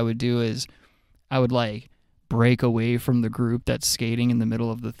kid, what I would do is I would like break away from the group that's skating in the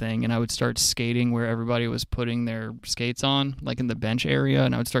middle of the thing, and I would start skating where everybody was putting their skates on, like in the bench area,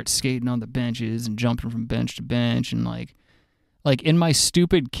 and I would start skating on the benches and jumping from bench to bench, and like in my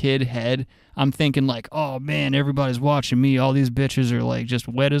stupid kid head, I'm thinking like, oh man, everybody's watching me. All these bitches are like just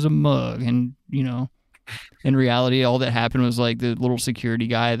wet as a mug, and in reality, all that happened was like the little security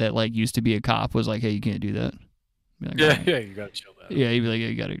guy that like used to be a cop was like, "Hey, you can't do that." Like, yeah, you gotta chill that. Yeah, he'd be like, "Yeah,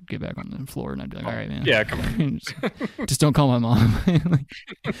 you gotta get back on the floor," and I'd be like, "All right, man." Yeah, come on. just don't call my mom.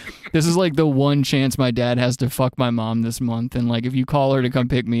 This is like the one chance my dad has to fuck my mom this month, and like if you call her to come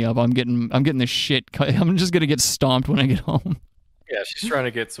pick me up, I'm getting the shit. I'm just gonna get stomped when I get home. Yeah, she's trying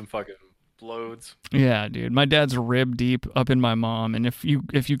to get some fucking loads. Yeah, dude. My dad's rib deep up in my mom, and if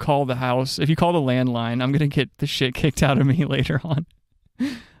you call the house, if you call the landline, I'm gonna get the shit kicked out of me later on.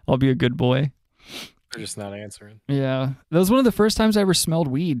 I'll be a good boy. They're just not answering. Yeah. That was one of the first times I ever smelled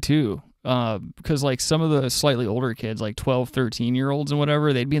weed too. Because like some of the slightly older kids, like 12, 13-year-olds and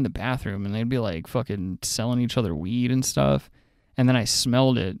whatever, they'd be in the bathroom and they'd be like fucking selling each other weed and stuff. And then I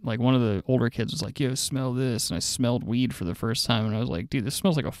smelled it. Like one of the older kids was like, yo, smell this. And I smelled weed for the first time, and I was like, dude, this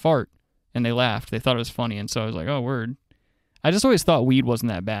smells like a fart. And they laughed. They thought it was funny. And so I was like, oh, word. I just always thought weed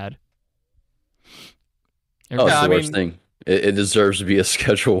wasn't that bad. It's the worst thing. It deserves to be a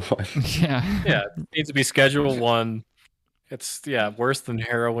Schedule 1. Yeah. Yeah, it needs to be Schedule 1. It's, worse than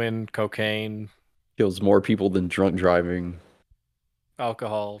heroin, cocaine. Kills more people than drunk driving.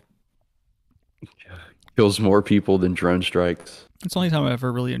 Alcohol. Kills more people than drone strikes. It's the only time I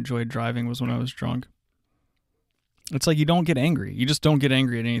ever really enjoyed driving was when I was drunk. It's like you don't get angry. You just don't get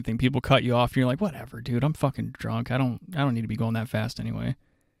angry at anything. People cut you off and you're like, whatever, dude, I'm fucking drunk. I don't need to be going that fast anyway.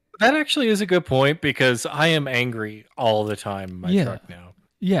 That actually is a good point because I am angry all the time in my truck now.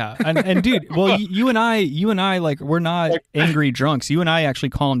 Yeah, and dude, well, you and I, like, we're not angry drunks. You and I actually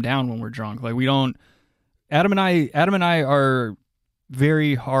calm down when we're drunk. Like, we don't. Adam and I are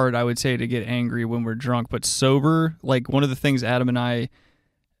very hard, I would say, to get angry when we're drunk, but sober. Like, one of the things Adam and I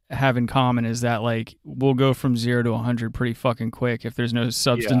have in common is that, like, we'll go from 0 to 100 pretty fucking quick if there's no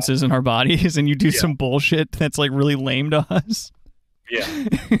substances in our bodies, and you do some bullshit that's like really lame to us. Yeah,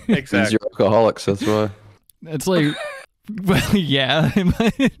 exactly. You're alcoholics, that's why. It's like. Well, yeah. I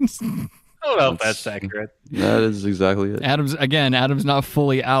don't know if that's accurate. That is exactly it. Adam's not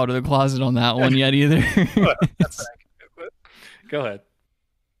fully out of the closet on that one yet either. That's accurate. Go ahead.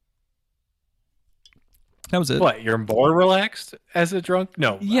 That was it. What? You're more relaxed as a drunk?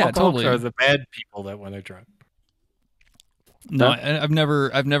 No. Yeah, totally. Are the bad people that when they're drunk? No, I've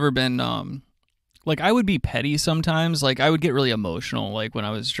never been. Like, I would be petty sometimes. Like, I would get really emotional, like, when I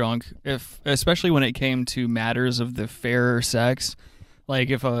was drunk, especially when it came to matters of the fairer sex.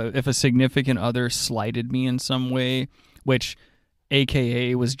 Like, if a significant other slighted me in some way, which,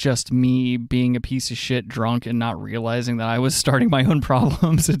 AKA, was just me being a piece of shit drunk and not realizing that I was starting my own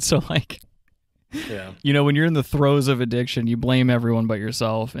problems. And so, like, you know, when you're in the throes of addiction, you blame everyone but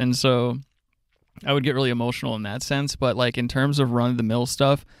yourself. And so, I would get really emotional in that sense. But, like, in terms of run-of-the-mill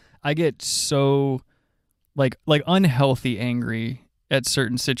stuff, I get so like unhealthy angry at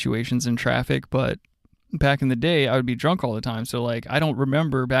certain situations in traffic, but back in the day I would be drunk all the time. So like I don't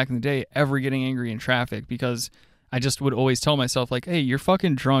remember back in the day ever getting angry in traffic because I just would always tell myself like, hey, you're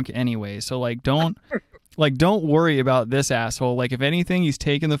fucking drunk anyway. So like don't worry about this asshole. Like if anything, he's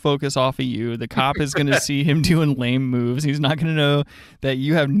taking the focus off of you. The cop is going to see him doing lame moves. He's not going to know that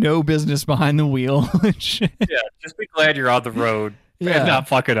you have no business behind the wheel. Yeah, just be glad you're on the road. Yeah, and not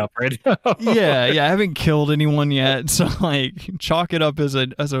fuck it up right now. yeah, I haven't killed anyone yet, so like chalk it up as a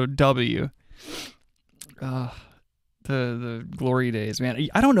W. The glory days, man.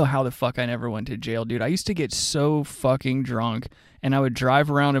 I don't know how the fuck I never went to jail, dude. I used to get so fucking drunk, and I would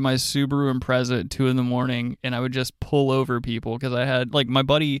drive around in my Subaru Impreza at 2 a.m, and I would just pull over people because I had like my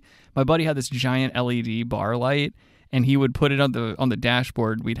buddy had this giant LED bar light, and he would put it on the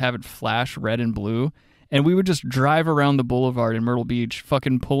dashboard. We'd have it flash red and blue. And we would just drive around the boulevard in Myrtle Beach,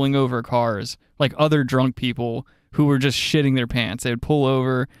 fucking pulling over cars, like other drunk people who were just shitting their pants. They would pull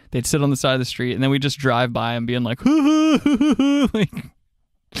over, they'd sit on the side of the street, and then we'd just drive by them being like, hoo, hoo, hoo, hoo, like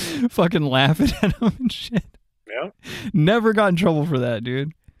fucking laughing at them and shit. Yeah. Never got in trouble for that,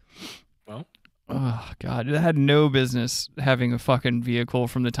 dude. Well. Oh, God. I had no business having a fucking vehicle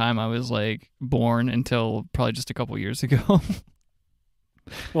from the time I was, like, born until probably just a couple years ago.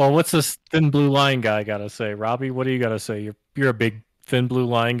 Well, what's this thin blue line guy got to say? Robbie, what do you got to say? You're a big thin blue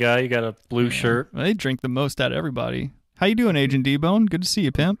line guy. You got a blue shirt. Well, they drink the most out of everybody. How you doing, Agent D-Bone? Good to see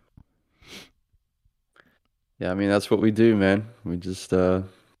you, pimp. Yeah, I mean, that's what we do, man. We just do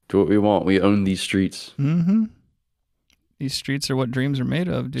what we want. We own these streets. Mm-hmm. These streets are what dreams are made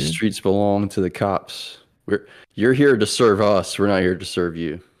of, dude. Streets belong to the cops. You're here to serve us. We're not here to serve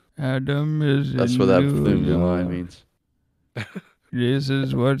you. Adam is That's what that thin blue line means. This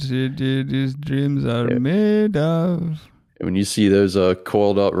is what it did. His dreams are made of. And when you see those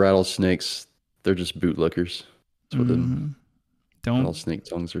coiled up rattlesnakes, they're just bootlickers. That's what the rattlesnake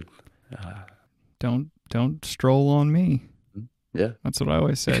tongues are. Don't stroll on me. Yeah, that's what I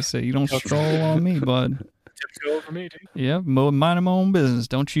always say. I say you don't stroll on me, bud. Tiptoe over me, dude. Yeah, mind my own business.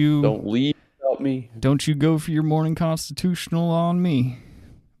 Don't leave without me. Don't you go for your morning constitutional on me,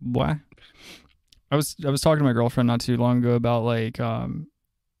 boy. I was talking to my girlfriend not too long ago about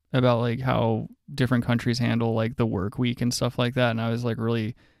how different countries handle like the work week and stuff like that, and I was like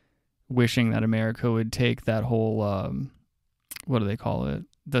really wishing that America would take that whole what do they call it,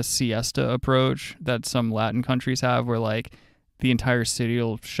 the siesta approach that some Latin countries have, where like the entire city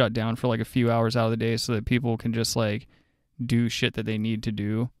will shut down for like a few hours out of the day so that people can just like do shit that they need to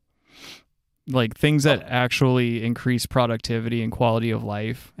do, like things that actually increase productivity and quality of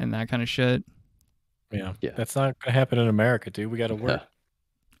life and that kind of shit. Yeah. That's not gonna happen in America, dude. We got to work.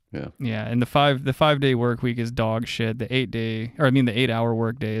 Yeah, and the 5-day work week is dog shit. The 8-hour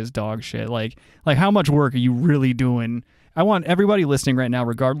work day is dog shit. Like how much work are you really doing? I want everybody listening right now,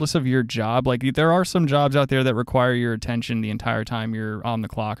 regardless of your job, like there are some jobs out there that require your attention the entire time you're on the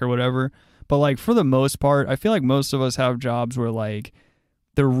clock or whatever. But like for the most part, I feel like most of us have jobs where like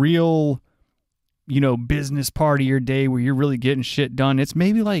the real business part of your day where you're really getting shit done, it's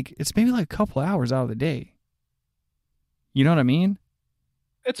maybe like a couple hours out of the day. You know what I mean?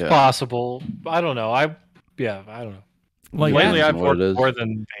 It's possible. I don't know. I don't know. Like lately, I've worked more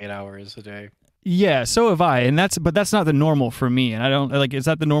than 8 hours a day. Yeah, so have I, but that's not the normal for me. And I don't like. Is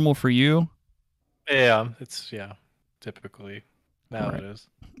that the normal for you? Yeah, typically now it is.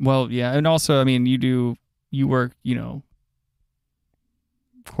 Well, yeah, and also, I mean, you work,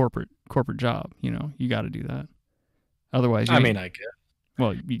 corporate job. You got to do that. Otherwise, I get.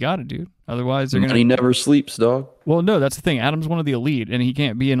 Well, you got to, dude. Otherwise, they're He never sleeps, dog. Well, no, that's the thing. Adam's one of the elite, and he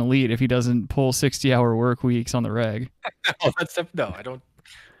can't be an elite if he doesn't pull 60-hour work weeks on the reg. No, I don't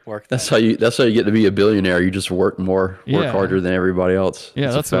work. That's how you get to be a billionaire. You just work harder than everybody else.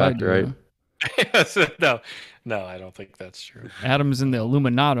 Yeah, that's a fact, what I do. Right? No, I don't think that's true. Adam's in the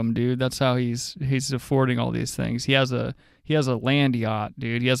Illuminatum, dude. That's how he's affording all these things. He has a land yacht,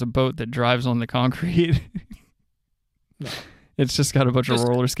 dude. He has a boat that drives on the concrete. No. It's just got a bunch of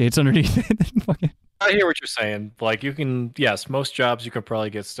roller skates underneath it. I hear what you're saying. Like most jobs you can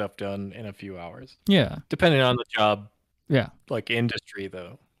probably get stuff done in a few hours. Yeah. Depending on the job. Yeah. Like industry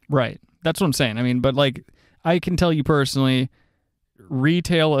though. Right. That's what I'm saying. I mean, but like I can tell you personally,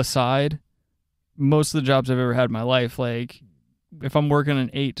 retail aside, most of the jobs I've ever had in my life, like if I'm working an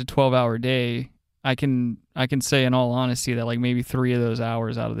 8 to 12 hour day, I can say in all honesty that like maybe 3 of those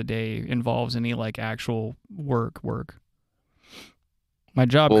hours out of the day involves any like actual work. My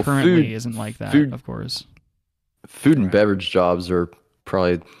job currently isn't like that, of course. Food and beverage jobs are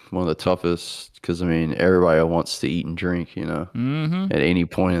probably one of the toughest because, I mean, everybody wants to eat and drink, at any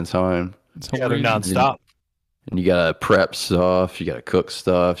point in time. They're nonstop. And you got to prep stuff, you got to cook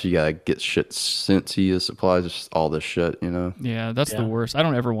stuff, you got to get shit sent to you, supplies, just all this shit, Yeah, that's the worst. I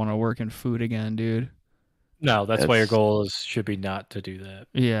don't ever want to work in food again, dude. No, that's why your goal should be not to do that.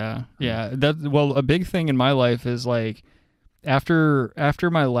 Yeah. A big thing in my life is like, after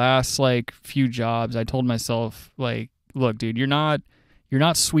my last like few jobs, I told myself like, look, dude, you're not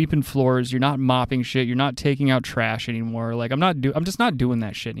sweeping floors, you're not mopping shit, you're not taking out trash anymore. Like I'm just not doing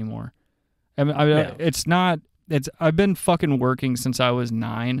that shit anymore. I've been fucking working since I was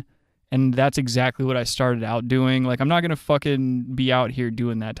 9, and that's exactly what I started out doing. Like I'm not gonna fucking be out here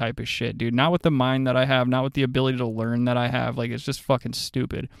doing that type of shit, dude. Not with the mind that I have, not with the ability to learn that I have. Like it's just fucking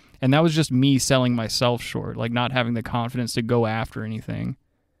stupid. And that was just me selling myself short, like not having the confidence to go after anything.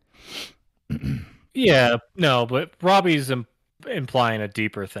 Yeah, no, but Robbie's implying a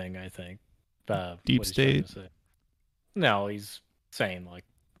deeper thing, I think. Deep state? No, he's saying like,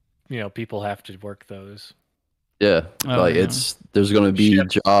 people have to work those. Yeah, there's going to be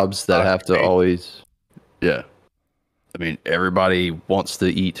jobs that have to always, I mean, everybody wants to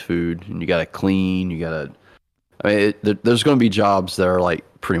eat food, and you got to clean, there's going to be jobs that are like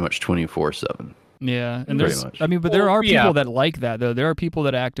pretty much 24/7. Yeah, and there are people that like that though. There are people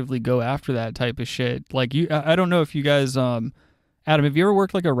that actively go after that type of shit. Like I don't know if you guys, Adam, have you ever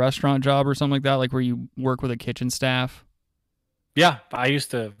worked like a restaurant job or something like that, like where you work with a kitchen staff? Yeah, I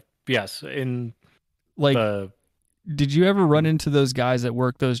used to. Yes, in like. Did you ever run into those guys that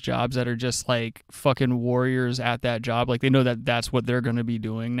work those jobs that are just like fucking warriors at that job? Like they know that that's what they're going to be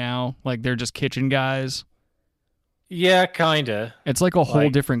doing now. Like they're just kitchen guys. Yeah, kinda. It's like a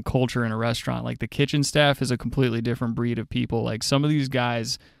whole different culture in a restaurant. Like the kitchen staff is a completely different breed of people. Like some of these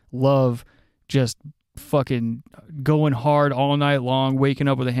guys love just fucking going hard all night long, waking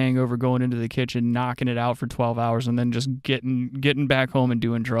up with a hangover, going into the kitchen, knocking it out for 12 hours, and then just getting back home and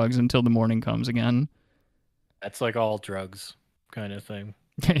doing drugs until the morning comes again. That's like all drugs kind of thing.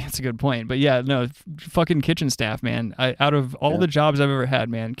 That's a good point. But yeah, no, fucking kitchen staff, man. Out of all the jobs I've ever had,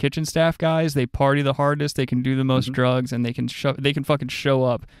 man, kitchen staff guys, they party the hardest, they can do the most drugs, and they can fucking show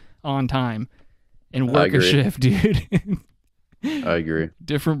up on time and work a shift, dude. I agree.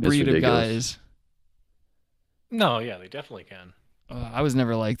 Different breed of guys. No, yeah, they definitely can. I was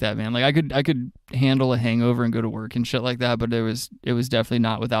never like that, man. Like I could handle a hangover and go to work and shit like that, but it was definitely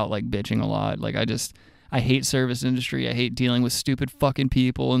not without like bitching a lot. Like I hate service industry. I hate dealing with stupid fucking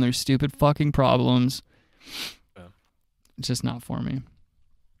people and their stupid fucking problems. Yeah. It's just not for me.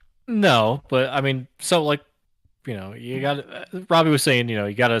 No, but I mean, so like, you got Robbie was saying,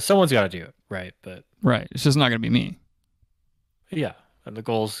 someone's got to do it, right? But right, it's just not going to be me. Yeah, and the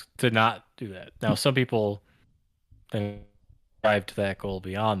goal's to not do that. Now, some people then drive to that goal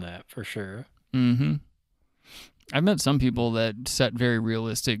beyond that for sure. Mm-hmm. I've met some people that set very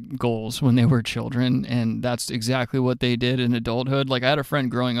realistic goals when they were children, and that's exactly what they did in adulthood. Like I had a friend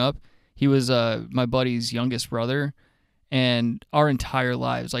growing up. He was my buddy's youngest brother, and our entire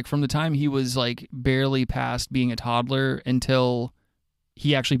lives, like from the time he was like barely past being a toddler until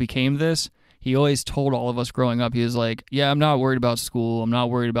he actually became this, he always told all of us growing up, he was like, yeah, I'm not worried about school. I'm not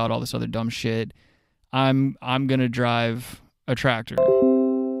worried about all this other dumb shit. I'm going to drive a tractor.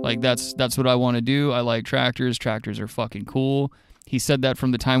 Like, that's what I want to do. I like tractors. Tractors are fucking cool. He said that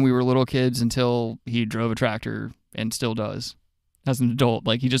from the time we were little kids until he drove a tractor and still does. As an adult,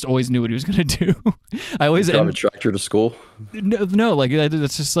 like, he just always knew what he was gonna do. I always drive a tractor to school. No, like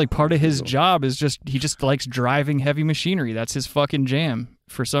that's just like part of his job is just he just likes driving heavy machinery. That's his fucking jam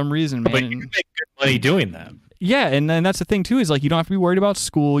for some reason, man. But you can make good money doing that. Yeah, and then that's the thing too is like you don't have to be worried about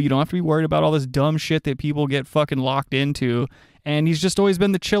school. You don't have to be worried about all this dumb shit that people get fucking locked into. And he's just always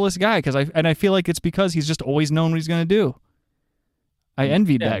been the chillest guy I feel like it's because he's just always known what he's gonna do. I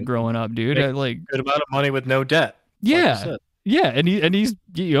envied that growing up, dude. I, like good amount of money with no debt. Yeah. Like yeah, and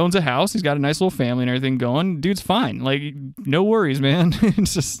he owns a house. He's got a nice little family and everything going. Dude's fine. Like, no worries, man.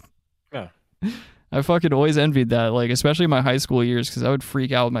 It's just, yeah. I fucking always envied that. Like, especially in my high school years, because I would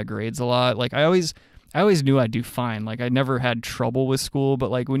freak out with my grades a lot. Like, I always knew I'd do fine. Like, I never had trouble with school. But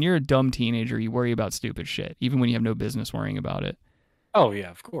like, when you're a dumb teenager, you worry about stupid shit, even when you have no business worrying about it. Oh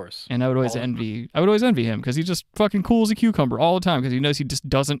yeah, of course. And I would always envy him because he's just fucking cool as a cucumber all the time because he knows he just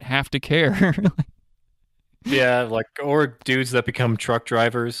doesn't have to care. Yeah, like or dudes that become truck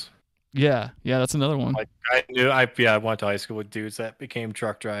drivers. Yeah, that's another one. Like I went to high school with dudes that became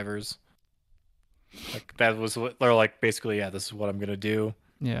truck drivers. Like that was what they're like. Basically, yeah, this is what I'm gonna do.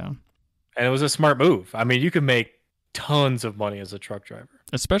 Yeah, and it was a smart move. I mean, you can make tons of money as a truck driver,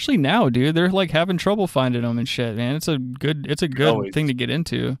 especially now, dude. They're like having trouble finding them and shit, man. It's a good thing to get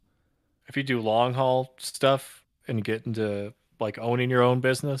into. If you do long haul stuff and get into like owning your own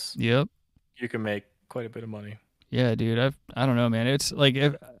business, yep, you can make quite a bit of money. Yeah, dude. I don't know, man. It's like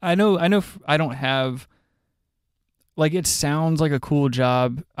I know I don't have like it sounds like a cool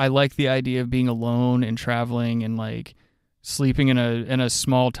job. I like the idea of being alone and traveling and like sleeping in a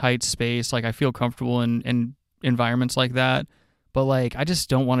small tight space. Like I feel comfortable in environments like that. But like I just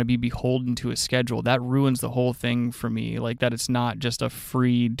don't want to be beholden to a schedule. That ruins the whole thing for me. Like that it's not just a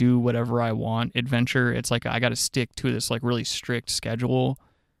free do whatever I want adventure. It's like I got to stick to this like really strict schedule.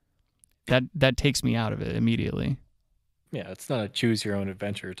 That takes me out of it immediately. Yeah, it's not a choose your own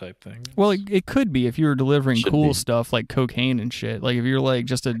adventure type thing. Well, it could be if you were delivering cool stuff like cocaine and shit. Like if you're like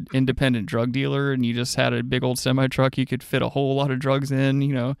just an independent drug dealer and you just had a big old semi truck, you could fit a whole lot of drugs in.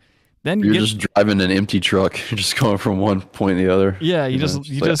 You know, then you're just driving an empty truck, you're just going from one point to the other. Yeah, you just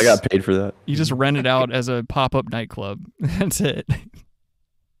I got paid for that. You just rent it out as a pop-up nightclub. That's it.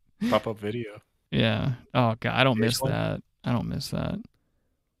 Pop-up video. Yeah. Oh god, I don't miss that.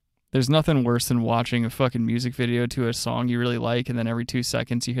 There's nothing worse than watching a fucking music video to a song you really like, and then every 2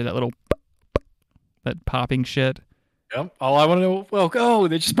 seconds you hear that little that popping shit. Yep. All I want to know. Well, go.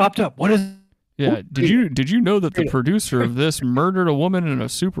 They just popped up. What is? Yeah. Did you know that the producer of this murdered a woman in a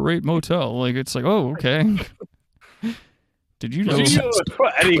Super 8 motel? Like it's like, oh, okay. Did you know?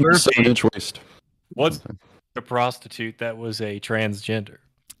 Eddie Murphy 7-inch waist. What's a prostitute that was a transgender?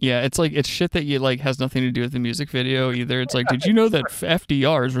 Yeah, it's like it's shit that you like has nothing to do with the music video either. It's like, did you know that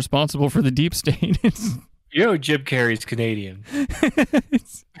FDR is responsible for the deep state? You know, Jim Carrey's Canadian.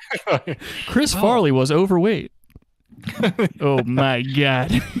 Chris Farley was overweight. Oh my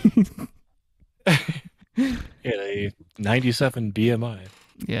god. A 97 BMI.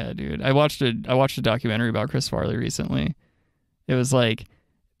 Yeah, dude. I watched a documentary about Chris Farley recently. It was like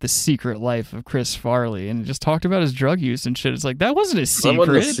The Secret Life of Chris Farley, and it just talked about his drug use and shit. It's like, that wasn't a secret. That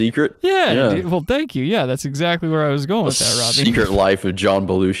wasn't a secret? Yeah. Dude, well, thank you. Yeah, that's exactly where I was going with that, Robbie. Secret Life of John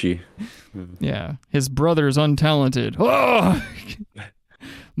Belushi. Yeah. His brother's untalented. Oh!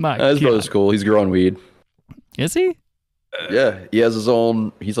 My God. His brother's cool. He's growing weed. Is he? Yeah. He has his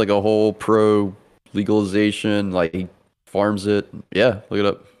own, he's like a whole pro legalization, like he farms it. Yeah, look it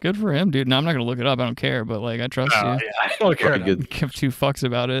up. Good for him, dude. No, I'm not gonna look it up. I don't care, but like I trust you. Yeah, I don't care. Give 2 fucks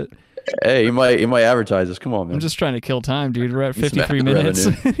about it. Hey, he might advertise this. Come on, man. I'm just trying to kill time, dude. We're at 53 minutes.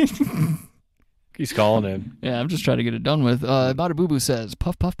 He's calling him. Yeah, I'm just trying to get it done with. Bada Boo Boo says,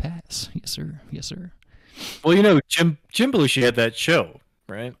 puff, puff, pass. Yes, sir. Yes, sir. Well, you know, Jim Belushi had that show,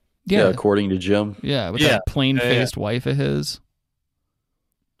 right? Yeah, according to Jim. Yeah, with that plain-faced wife of his.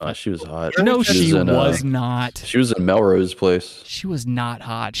 She was hot. No, she was not. She was in Melrose Place. She was not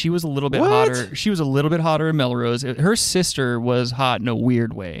hot. She was a little bit hotter. She was a little bit hotter in Melrose. Her sister was hot in a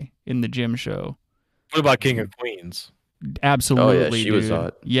weird way in the Jim show. What about King of Queens? Absolutely, oh, yeah, she dude. was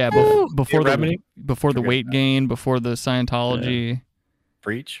hot. Yeah, before the weight gain, before the Scientology. Yeah.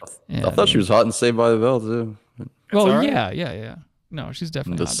 Preach. Yeah, I thought she was hot and Saved by the Bell too. Oh right. Yeah. No, she's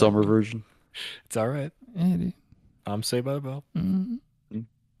definitely the hot summer version. It's all right. Yeah, dude. I'm Saved by the Bell. Mm-hmm.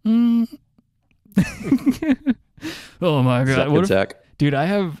 Oh my god! Dude, I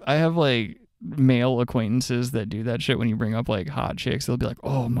have like male acquaintances that do that shit when you bring up like hot chicks. They'll be like,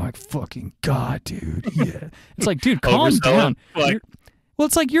 "Oh my fucking god, dude!" Yeah, it's like, dude, calm down. Well,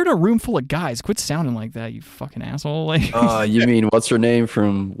 it's like you're in a room full of guys. Quit sounding like that, you fucking asshole. Like, you mean what's her name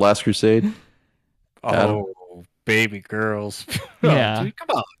from Last Crusade? Oh, baby girls. Yeah, dude,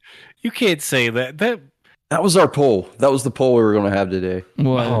 come on. You can't say that. That was our poll. That was the poll we were going to have today.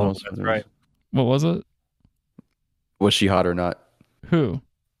 What? Oh, that's right. What was it? Was she hot or not? Who?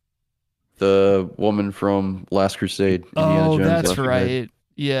 The woman from Last Crusade. Indiana Jones that's Left right. Behind.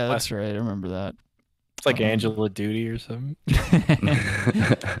 Yeah, that's right. I remember that. It's like Angela Duty or something.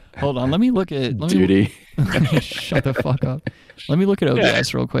 Hold on. Let me look at Duty. Shut the fuck up. Let me look at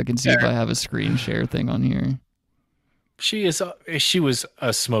OBS real quick and see if I have a screen share thing on here. She was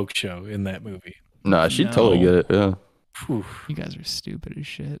a smoke show in that movie. Nah, she'd totally get it. Yeah. Whew. You guys are stupid as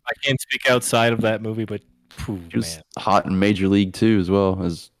shit. I can't speak outside of that movie, but She was hot in Major League too, as well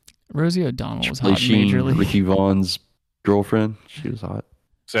as Rosie O'Donnell was Charlie hot in Major Sheen, League. Ricky Vaughn's girlfriend. She was hot.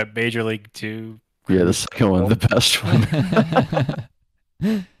 is that Major League 2? Yeah, the second one, the best one.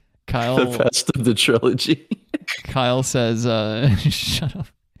 Kyle, The best of the trilogy. Kyle says, shut up.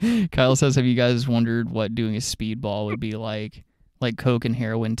 Kyle says, have you guys wondered what doing a speedball would be like? Like coke and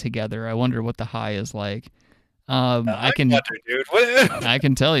heroin together. I wonder what the high is like. I can wonder, dude. What? I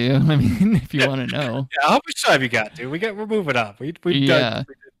can tell you. I mean, if you want to know. Yeah, how much time you got, dude? We're moving up. We've done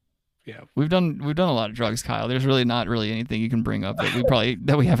We've done a lot of drugs, Kyle. There's really not really anything you can bring up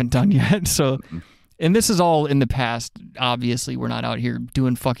that we haven't done yet. So, and this is all in the past. Obviously, we're not out here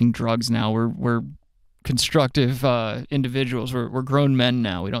doing fucking drugs now. We're constructive individuals. We're grown men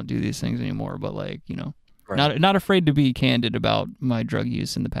now. We don't do these things anymore. But like, you know, not afraid to be candid about my drug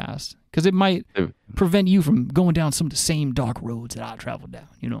use in the past, because it might prevent you from going down some of the same dark roads that I traveled down.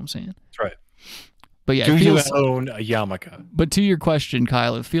 You know what I'm saying? That's right. But yeah, do you own a yarmulke? But to your question,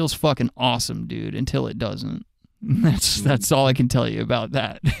 Kyle, it feels fucking awesome, dude, until it doesn't. That's all I can tell you about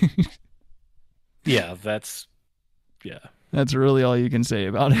that. Yeah, that's really all you can say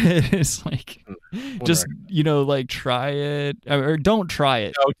about it. It's like, just, you know, like try it or don't try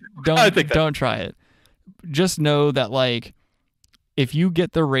it. Don't try it. Just know that like if you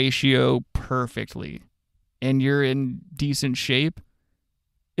get the ratio perfectly and you're in decent shape,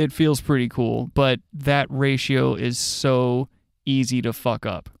 it feels pretty cool, but that ratio is so easy to fuck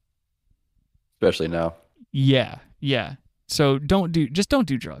up. Especially now. Yeah. So don't do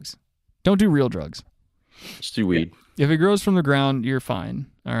drugs. Don't do real drugs. Just do weed. If it grows from the ground, you're fine.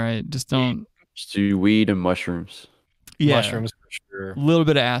 All right. Just don't. Just do weed and mushrooms. Yeah. Mushrooms for sure. A little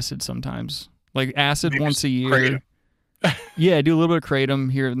bit of acid sometimes. Like acid once a year. Yeah, do a little bit of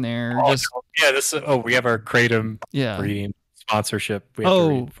kratom here and there. We have our kratom green sponsorship.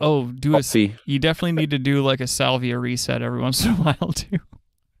 You definitely need to do like a salvia reset every once in a while too.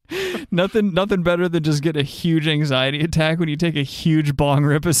 Nothing better than just get a huge anxiety attack when you take a huge bong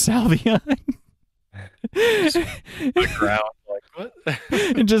rip of salvia. The ground, like what?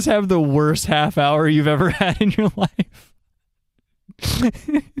 And just have the worst half hour you've ever had in your life.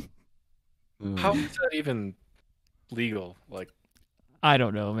 How is that even legal? Like, I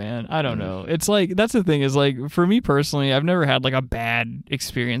don't know, man. I don't know. It's like, that's the thing is like, for me personally, I've never had like a bad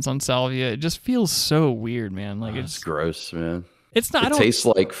experience on salvia. It just feels so weird, man. Like it's gross, man. It's not. It tastes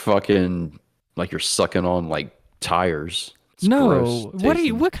like fucking like you're sucking on like tires. It's gross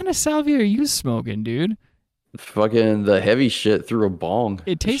What kind of salvia are you smoking, dude? Fucking the heavy shit through a bong.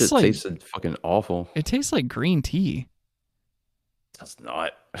 It tastes like tasted fucking awful. It tastes like green tea. That's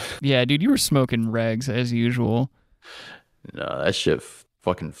not. Yeah, dude, you were smoking regs as usual. No, that shit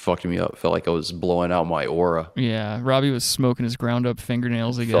fucking fucked me up. Felt like I was blowing out my aura. Yeah, Robbie was smoking his ground up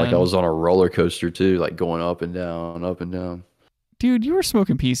fingernails again. Felt like I was on a roller coaster too, like going up and down, up and down. Dude, you were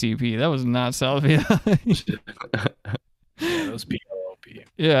smoking PCP. That was not salvia. Yeah, that was PLLP.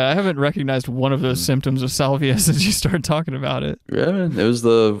 Yeah, I haven't recognized one of those symptoms of salvia since you started talking about it. Yeah, man. It was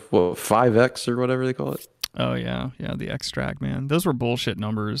the 5X or whatever they call it. Oh, yeah. Yeah, the extract, man. Those were bullshit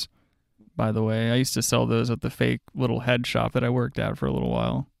numbers, by the way. I used to sell those at the fake little head shop that I worked at for a little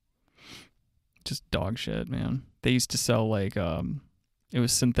while. Just dog shit, man. They used to sell, like, it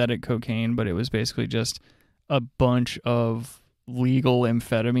was synthetic cocaine, but it was basically just a bunch of legal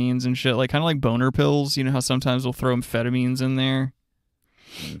amphetamines and shit, like kind of like boner pills. You know how sometimes they'll throw amphetamines in there?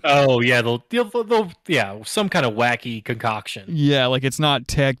 Oh yeah, they'll some kind of wacky concoction. Yeah, like it's not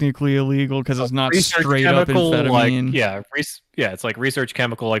technically illegal because it's not straight up amphetamine. It's like research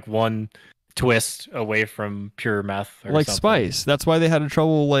chemical, like one twist away from pure meth, or like something. spice. That's why they had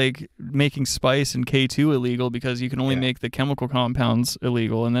trouble like making spice and K2 illegal, because you can only make the chemical compounds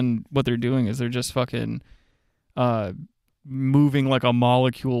illegal, and then what they're doing is they're just fucking moving like a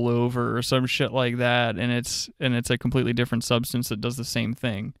molecule over or some shit like that, and it's a completely different substance that does the same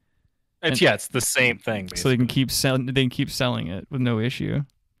thing. It's the same thing. Basically. So they can keep selling it with no issue.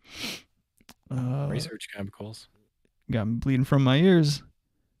 Research chemicals. Got me bleeding from my ears.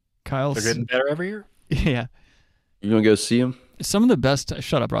 Kyle, they're getting better every year. Yeah. You want to go see him? Some of the best.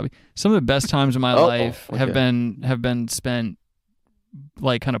 Shut up, Robbie. Some of the best times of my life have been spent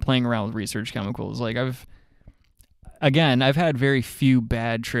like kind of playing around with research chemicals. Like I've had very few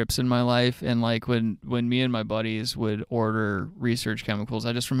bad trips in my life, and like when me and my buddies would order research chemicals,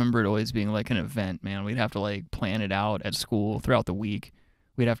 I just remember it always being like an event, man. We'd have to like plan it out at school throughout the week.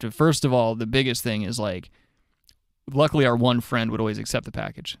 We'd have to, first of all, the biggest thing is like, luckily our one friend would always accept the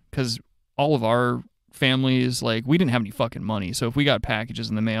package, because all of our families, like, we didn't have any fucking money. So if we got packages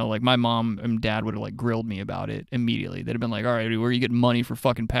in the mail, like my mom and dad would have like grilled me about it immediately. They'd have been like, all right, where are you getting money for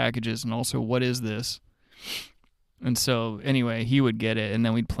fucking packages? And also, what is this? And so anyway, he would get it, and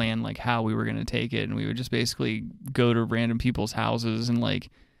then we'd plan like how we were going to take it, and we would just basically go to random people's houses and like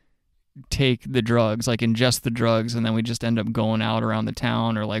take the drugs, like ingest the drugs, and then we just end up going out around the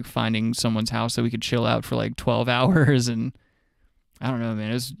town or like finding someone's house that we could chill out for like 12 hours. And I don't know,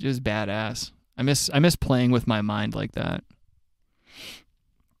 man, it was badass. I miss playing with my mind like that.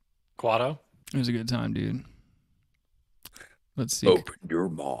 Quado? It was a good time, dude. Let's see. Open your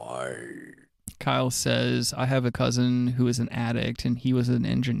mind. Kyle says, I have a cousin who is an addict, and he was an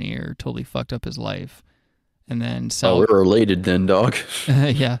engineer, totally fucked up his life. And then we're related then, dog.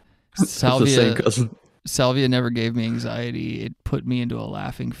 Yeah. Salvia, the same cousin. Salvia never gave me anxiety. It put me into a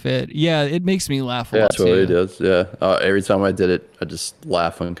laughing fit. Yeah, it makes me laugh a lot that's what it does. Yeah. Every time I did it, I just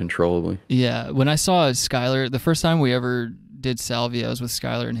laugh uncontrollably. Yeah. When I saw Skylar, the first time we ever did Salvia, I was with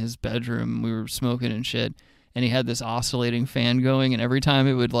Skylar in his bedroom. We were smoking and shit, and he had this oscillating fan going, and every time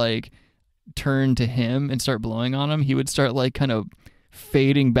it would like turn to him and start blowing on him, he would start like kind of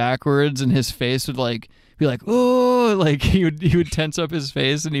fading backwards, and his face would like be like, oh, like he would tense up his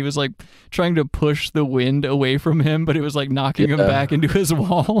face, and he was like trying to push the wind away from him, but it was like knocking him back into his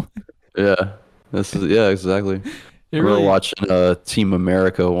wall. Yeah, exactly. We were watching Team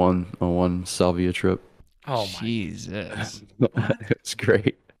America on one Salvia trip. Oh my Jesus. It's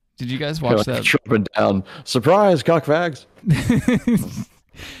great. Did you guys watch that? Tripping down, surprise, cockfags.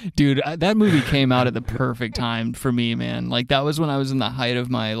 Dude, that movie came out at the perfect time for me, man. Like, that was when I was in the height of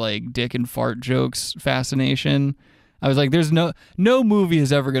my, like, dick and fart jokes fascination. I was like, there's no movie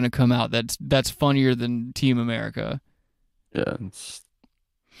is ever going to come out that's funnier than Team America. Yeah,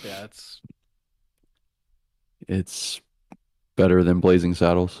 it's better than Blazing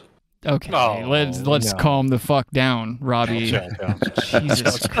Saddles. Okay, let's calm the fuck down, Robbie.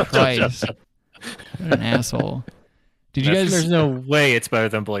 Jesus Christ. What an asshole. Did you guys? There's no way it's better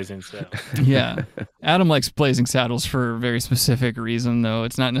than Blazing Saddles. Yeah, Adam likes Blazing Saddles for a very specific reason, though.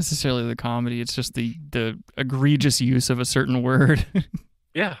 It's not necessarily the comedy; it's just the egregious use of a certain word.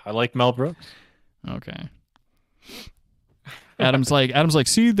 Yeah, I like Mel Brooks. Okay. Adam's like,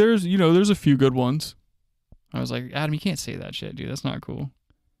 see, there's a few good ones. I was like, Adam, you can't say that shit, dude. That's not cool.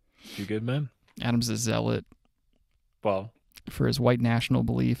 Few good men. Adam's a zealot. Well, for his white national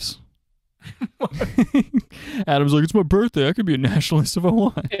beliefs. Adam's like, it's my birthday. I could be a nationalist if I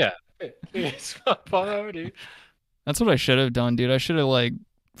want. Yeah. It's my party. That's what I should have done, dude. I should have like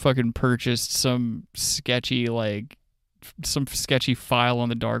fucking purchased some sketchy file on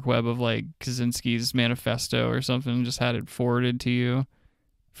the dark web of like Kaczynski's manifesto or something and just had it forwarded to you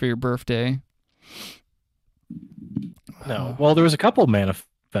for your birthday. No. Well, there was a couple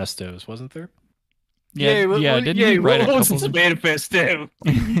manifestos, wasn't there? Yeah. Didn't he write a couple of manifesto?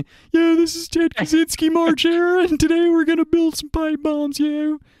 Yeah, this is Ted Kaczynski March here, and today we're gonna build some pipe bombs.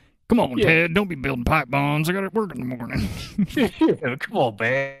 Yeah, come on, Ted, don't be building pipe bombs. I got to work in the morning. Yeah, come on,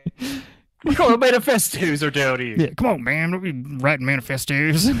 man. What kind of manifestos are down here? Yeah, come on, man. Don't be writing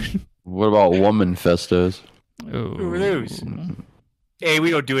manifestos. What about woman festos? Oh, who are those? Hey,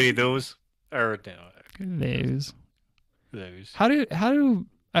 we don't do any of those. Or no, those. How do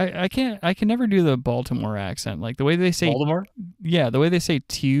I can never do the Baltimore accent. Like the way they say Baltimore? Yeah, the way they say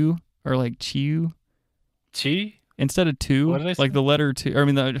 "tew" or like "chew." T instead of "two," what did I say? like the letter 2, or I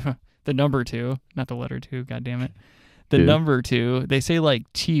mean the number 2, not the letter 2, god damn it. The Two. number 2, they say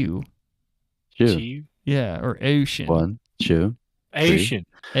like "tew." Chew. Yeah, or ocean. 1, 2. Ocean.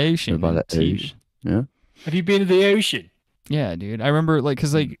 Ocean. What about tew. ocean? Yeah. Have you been to the ocean? Yeah, dude. I remember like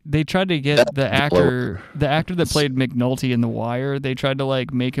cuz like they tried to get the actor that played McNulty in The Wire, they tried to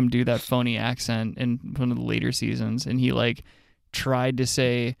like make him do that phony accent in one of the later seasons, and he like tried to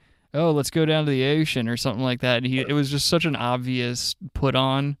say, "Oh, let's go down to the ocean" or something like that. And it was just such an obvious put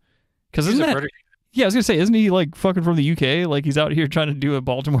on cuz Yeah, I was gonna say, isn't he like fucking from the UK? Like he's out here trying to do a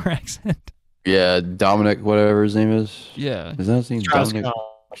Baltimore accent. Yeah, Dominic, whatever his name is. Yeah. Is that his name? Dominic.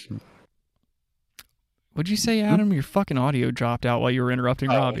 What'd you say, Adam? Your fucking audio dropped out while you were interrupting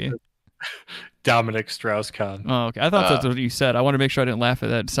Robbie. Dominic Strauss-Kahn. Oh, okay. I thought that's what you said. I want to make sure I didn't laugh at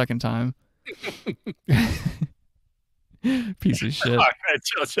that second time. Piece of shit.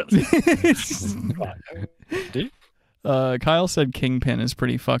 Kyle said Kingpin is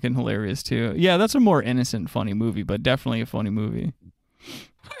pretty fucking hilarious too. Yeah, that's a more innocent, funny movie, but definitely a funny movie.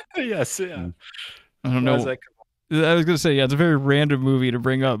 Yes, yeah. I don't know. I was gonna say, yeah, it's a very random movie to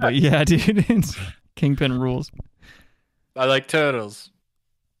bring up, but yeah, dude, it's Kingpin rules. I like turtles.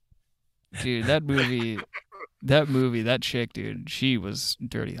 Dude, that movie, that chick, dude, she was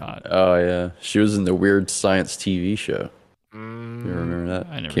dirty hot. Oh yeah, she was in the Weird Science TV show. You remember that?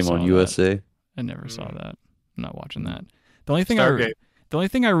 I never came saw on that. USA. I never saw that. I'm not watching that. The only thing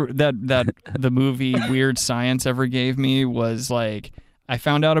that the movie Weird Science ever gave me was like, I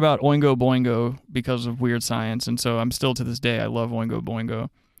found out about Oingo Boingo because of Weird Science, and so I'm still to this day I love Oingo Boingo,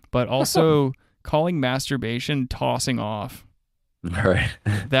 but also calling masturbation tossing off. Right.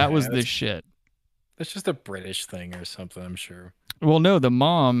 That was the shit. That's just a British thing or something, I'm sure. Well, no, the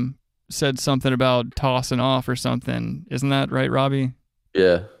mom said something about tossing off or something. Isn't that right, Robbie?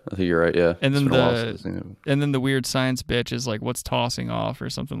 Yeah, I think you're right. Yeah. And then the Weird Science bitch is like, "What's tossing off?" or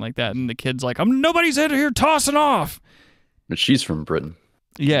something like that, and the kid's like, "Nobody's out here tossing off." But she's from Britain.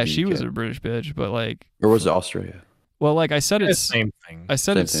 Yeah, she was a British bitch, but like, or was it Australia? Well, like I said, it's the same thing. I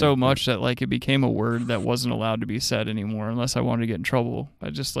said it so much that like it became a word that wasn't allowed to be said anymore unless I wanted to get in trouble.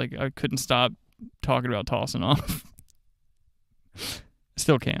 I couldn't stop talking about tossing off.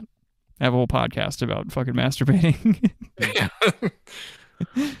 Still can't. I have a whole podcast about fucking masturbating.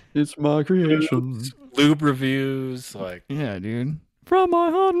 It's my creation. Lube reviews, like, yeah, dude. From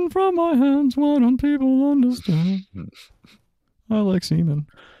my heart and from my hands, why don't people understand? I like semen.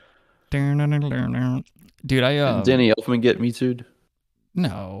 Dude, Did Danny Elfman get Me Too'd?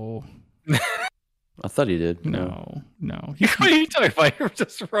 No. I thought he did. No. What are you talking about? You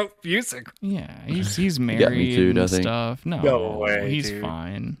just wrote music. Yeah, he's married and stuff. No way, he's dude.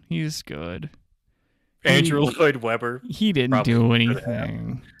 fine. He's good. Andrew Lloyd Webber. He didn't do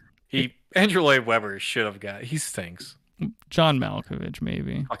anything. Andrew Lloyd Webber should have got. He stinks. John Malkovich,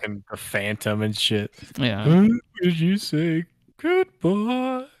 maybe. Fucking the Phantom and shit. Yeah. When did you say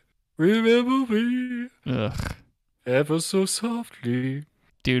goodbye? Remember me? Ugh. Ever so softly.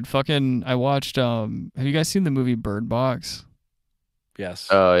 Dude, fucking, I watched, have you guys seen the movie Bird Box? Yes.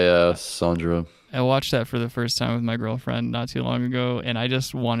 Oh, yeah, Sandra. I watched that for the first time with my girlfriend not too long ago, and I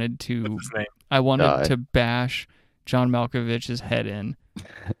just wanted to, What's his name? I wanted to bash John Malkovich's head in.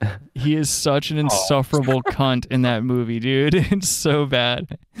 He is such an insufferable cunt in that movie, dude. It's so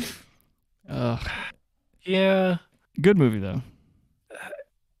bad. Ugh. Yeah. Good movie, though.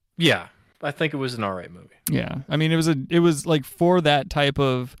 Yeah. I think it was an alright movie. Yeah. I mean, it was like for that type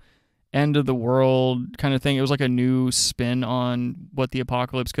of end of the world kind of thing. It was like a new spin on what the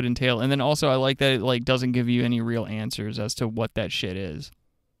apocalypse could entail. And then also I like that it like doesn't give you any real answers as to what that shit is.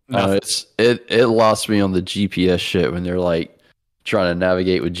 It lost me on the GPS shit when they're like trying to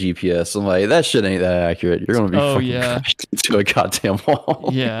navigate with GPS. I'm like, that shit ain't that accurate. You're gonna be crashed into a goddamn wall.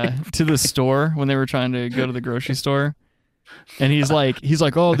 Yeah. To the store when they were trying to go to the grocery store. And he's like,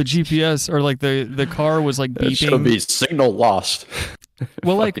 oh, the GPS or like the car was like beeping. It should be signal lost.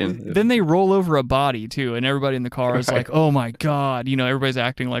 Well, like then they roll over a body too, and everybody in the car is like, "Oh my god!" You know, everybody's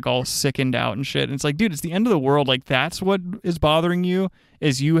acting like all sickened out and shit. And it's like, dude, it's the end of the world. Like that's what is bothering you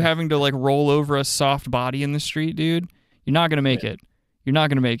is you having to like roll over a soft body in the street, dude. You're not gonna make it. You're not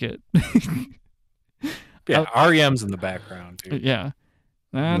gonna make it. Yeah, REM's in the background, dude. Yeah,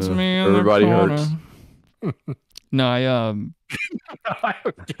 that's me. Everybody hurts. No,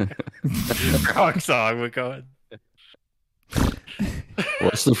 Wrong song. We're going.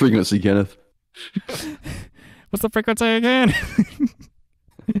 What's the frequency, Kenneth? What's the frequency again?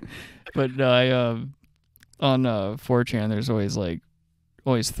 But on 4chan, there's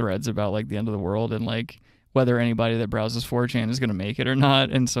always threads about like the end of the world and like whether anybody that browses 4chan is gonna make it or not.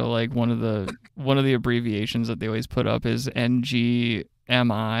 And so like one of the abbreviations that they always put up is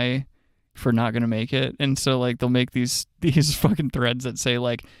NGMI for not gonna make it. And so like they'll make these fucking threads that say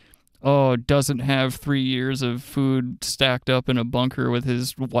like, oh, doesn't have 3 years of food stacked up in a bunker with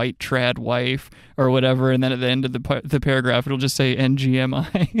his white trad wife or whatever, and then at the end of the paragraph it'll just say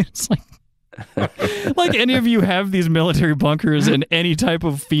NGMI. It's like any of you have these military bunkers and any type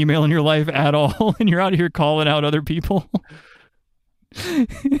of female in your life at all, and you're out here calling out other people.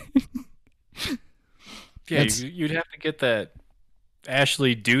 Yeah, you'd have to get that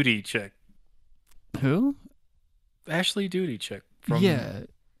Ashley Duty chick. Who? Ashley Duty chick. From Yeah.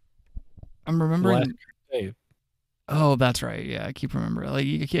 I'm remembering. Last Crusade. Oh, that's right. Yeah, I keep remembering.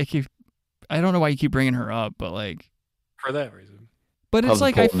 Like, I don't know why you keep bringing her up, but like. For that reason. But it's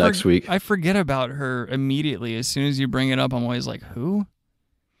like next week. I forget about her immediately. As soon as you bring it up, I'm always like, who?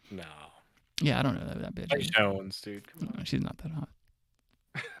 No. Yeah, I don't know that bitch. Like Jones, dude. No, she's not that hot.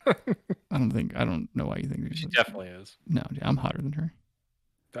 I don't know why you think she definitely is. No, I'm hotter than her.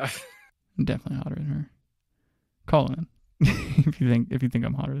 I'm definitely hotter than her. Call in if you think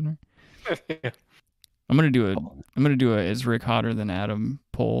I'm hotter than her. Yeah. I'm gonna do a is Rick hotter than Adam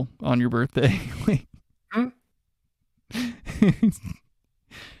poll on your birthday.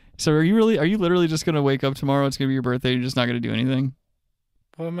 So are you literally just gonna wake up tomorrow? It's gonna be your birthday. You're just not gonna do anything.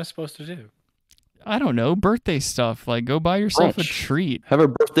 What am I supposed to do? I don't know. Birthday stuff. Like, go buy yourself a treat. Have a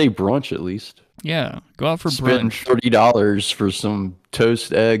birthday brunch at least. Yeah, go out for Spend brunch. $30 for some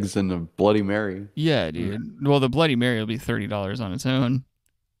toast, eggs, and a Bloody Mary. Yeah, dude. Well, the Bloody Mary will be $30 on its own.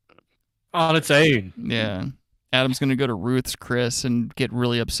 On its own. Yeah. Adam's gonna go to Ruth's Chris and get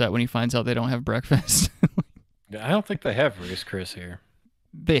really upset when he finds out they don't have breakfast. I don't think they have Ruth's Chris here.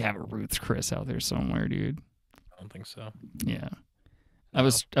 They have a Ruth's Chris out there somewhere, dude. I don't think so. Yeah. I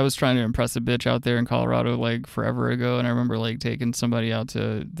was trying to impress a bitch out there in Colorado like forever ago, and I remember like taking somebody out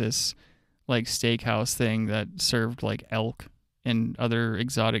to this like steakhouse thing that served like elk and other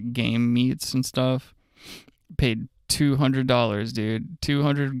exotic game meats and stuff. Paid $200, dude.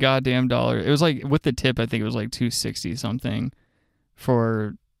 $200 goddamn dollars. It was like with the tip, I think it was like $260 something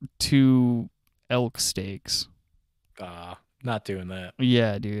for 2 elk steaks. Not doing that.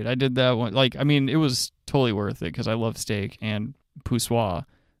 Yeah, dude. I did that one. Like, I mean, it was totally worth it because I love steak and poussoir,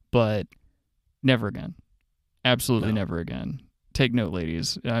 but never again. Absolutely never again. Take note,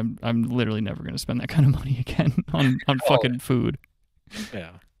 ladies. I'm literally never going to spend that kind of money again on fucking food.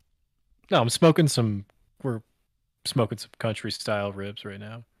 Yeah. No, we're smoking some country style ribs right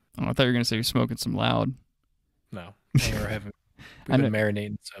now. Oh, I thought you were going to say you're smoking some loud. No. We've been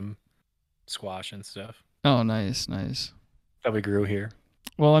marinating some squash and stuff. Oh, nice. That we grew here.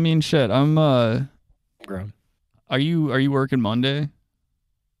 Well, I mean, shit. I'm grown. Are you working Monday?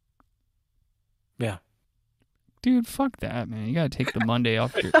 Yeah. Dude, fuck that, man. You gotta take the Monday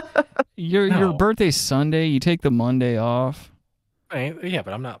off. Your birthday's Sunday. You take the Monday off. Yeah,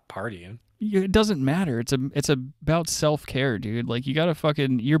 but I'm not partying. It doesn't matter. It's about self-care, dude. Like, you gotta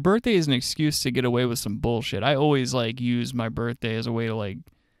fucking. Your birthday is an excuse to get away with some bullshit. I always like use my birthday as a way to like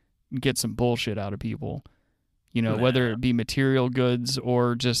get some bullshit out of people. You know, whether it be material goods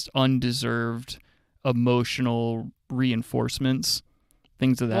or just undeserved emotional reinforcements,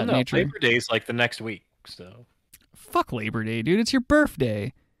 things of that nature. Labor Day is like the next week, so fuck Labor Day, dude. It's your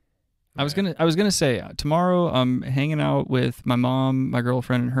birthday. I was gonna say tomorrow I'm hanging out with my mom, my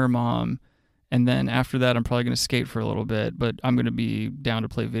girlfriend, and her mom, and then after that I'm probably gonna skate for a little bit. But I'm gonna be down to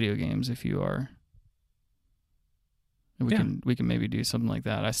play video games if you are. And we can maybe do something like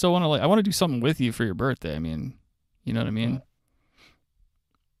that. I still want to I want to do something with you for your birthday. I mean, you know what I mean?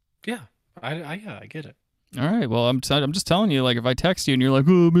 Yeah. I get it. All right. Well, I'm just telling you, like, if I text you and you're like,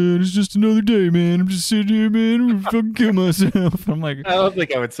 "Oh man, it's just another day, man. I'm just sitting here, man. I'm gonna fucking kill myself." I'm like, I don't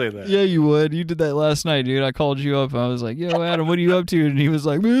think I would say that. Yeah, you would. You did that last night, dude. I called you up. And I was like, "Yo, Adam, what are you up to?" And he was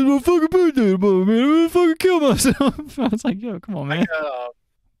like, "Man, it's my fucking birthday tomorrow, man. I'm gonna fucking kill myself." I was like, "Yo, come on, man."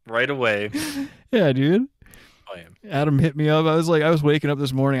 Right away. Yeah, dude. Adam hit me up. I was waking up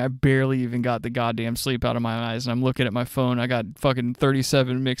this morning. I barely even got the goddamn sleep out of my eyes, and I'm looking at my phone. I got fucking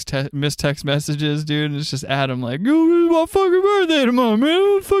 37 missed text messages, dude. And it's just Adam like, "Yo, it's my fucking birthday tomorrow, man. I'm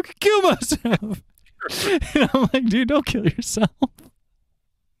gonna fucking kill myself." And I'm like, "Dude, don't kill yourself."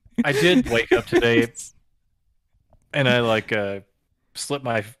 I did wake up today, and I slipped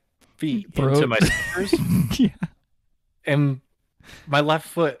my feet into my slippers. Yeah. And my left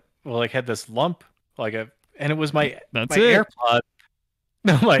foot had this lump, and it was my AirPod.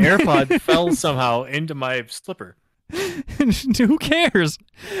 No, my AirPod fell somehow into my slipper. Who cares?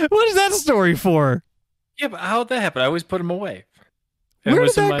 What is that story for? Yeah, but how'd that happen? I always put them away. Where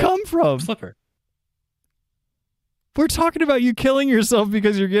did that come from? Slipper. We're talking about you killing yourself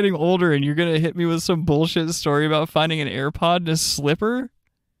because you're getting older, and you're gonna hit me with some bullshit story about finding an AirPod in a slipper?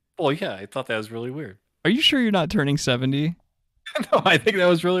 Well, yeah, I thought that was really weird. Are you sure you're not turning 70? No, I think that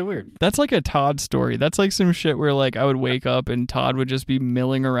was really weird. That's like a Todd story. That's like some shit where I would wake up and Todd would just be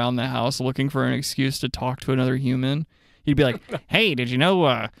milling around the house looking for an excuse to talk to another human. He'd be like, "Hey, did you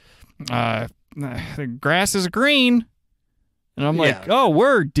know the grass is green?" And I'm like, "Oh,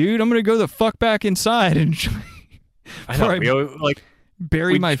 word, dude. I'm going to go the fuck back inside and I know,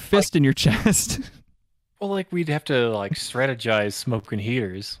 bury my fist in your chest." Well, we'd have to strategize smoking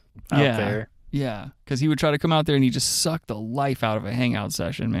heaters out there. Yeah, because he would try to come out there and he just sucked the life out of a hangout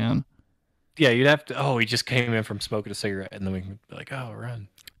session, man. Yeah, you'd have to. Oh, he just came in from smoking a cigarette, and then we can be like, "Oh, run."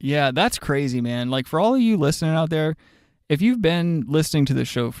 Yeah, that's crazy, man. Like, for all of you listening out there, if you've been listening to the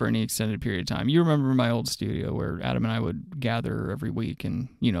show for any extended period of time, you remember my old studio where Adam and I would gather every week, and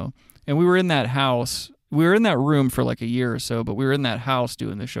and we were in that house. We were in that room for like a year or so, but we were in that house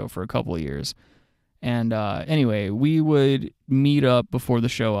doing the show for a couple of years. And anyway, we would meet up before the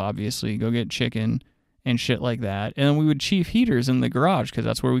show, obviously, go get chicken and shit like that. And then we would chief heaters in the garage because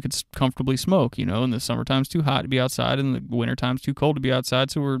that's where we could comfortably smoke. In the summertime's too hot to be outside and the wintertime's too cold to be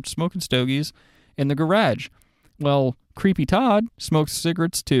outside, so we're smoking stogies in the garage. Well, Creepy Todd smokes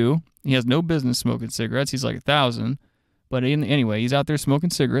cigarettes too. He has no business smoking cigarettes. He's like 1,000. But anyway, he's out there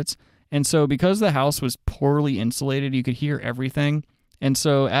smoking cigarettes. And so because the house was poorly insulated, you could hear everything. And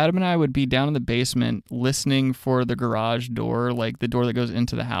so Adam and I would be down in the basement listening for the garage door, like the door that goes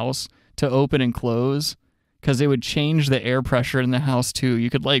into the house, to open and close because it would change the air pressure in the house too. You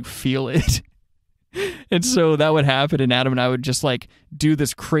could like feel it. And so that would happen, and Adam and I would just like do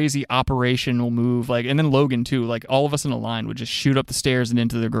this crazy operational move, like, and then Logan too, like all of us in a line would just shoot up the stairs and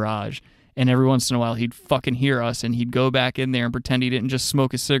into the garage, and every once in a while he'd fucking hear us and he'd go back in there and pretend he didn't just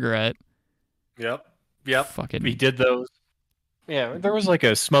smoke a cigarette. Yep. Fucking he did those. Yeah, there was like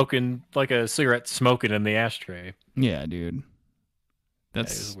a cigarette smoking in the ashtray. Yeah, dude. That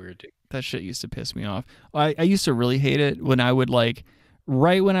is weird, dude. That shit used to piss me off. I used to really hate it when I would like,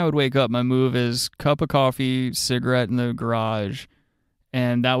 right when I would wake up, my move is cup of coffee, cigarette in the garage,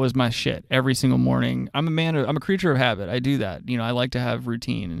 and that was my shit every single morning. I'm a creature of habit. I do that. I like to have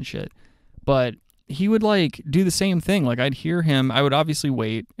routine and shit. But he would like do the same thing. Like I'd hear him, I would obviously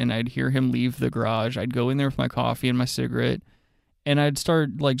wait, and I'd hear him leave the garage. I'd go in there with my coffee and my cigarette, and I'd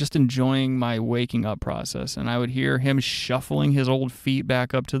start like just enjoying my waking up process. And I would hear him shuffling his old feet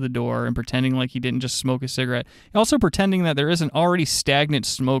back up to the door and pretending like he didn't just smoke a cigarette. Also pretending that there isn't already stagnant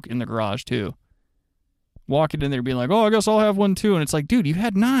smoke in the garage too. Walking in there being like, "Oh, I guess I'll have one too." And it's like, dude, you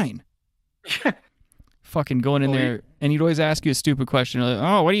had 9. Fucking going in there, and he'd always ask you a stupid question. Like,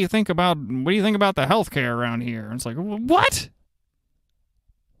 "Oh, what do you think about the healthcare around here?" And it's like, what?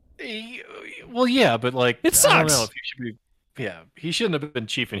 Well, yeah, but like, it sucks. I don't know if you should be. Yeah, he shouldn't have been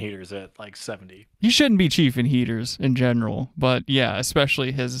chief in heaters at like 70. He shouldn't be chief in heaters in general, but yeah,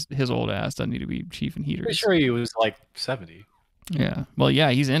 especially his old ass doesn't need to be chief in heaters. I'm sure he was like 70. Yeah, well,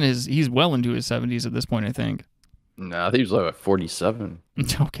 yeah, he's well into his 70s at this point, I think. No, I think he was like 47.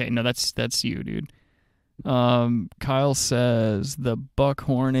 Okay, no, that's you, dude. Kyle says the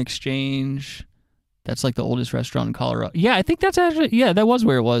Buckhorn Exchange. That's like the oldest restaurant in Colorado. Yeah, I think that's actually, yeah, that was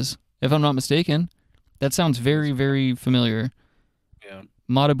where it was, if I'm not mistaken. That sounds very, very familiar. Yeah.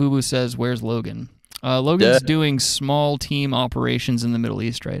 Mata Boo Boo says, "Where's Logan?" Logan's doing small team operations in the Middle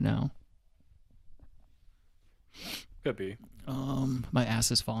East right now. Could be. My ass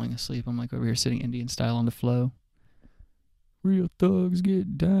is falling asleep. I'm like over here sitting Indian style on the flow. Real thugs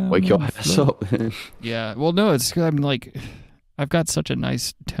get down. Wake your ass up, man. Yeah. Well, no, it's I'm like, I've got such a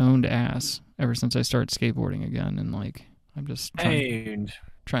nice toned ass ever since I started skateboarding again, and like I'm just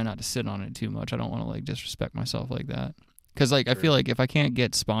try not to sit on it too much. I don't want to like disrespect myself like that. Because like I feel like if I can't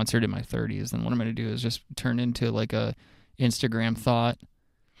get sponsored in my 30s, then what I'm going to do is just turn into like a Instagram thought.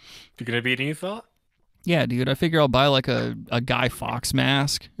 You're going to be a new thought? Yeah, dude. I figure I'll buy like a Guy Fawkes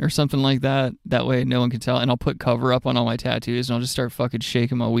mask or something like that. That way no one can tell. And I'll put cover up on all my tattoos and I'll just start fucking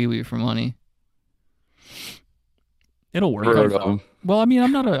shaking my wee-wee for money. It'll work. Well, I mean,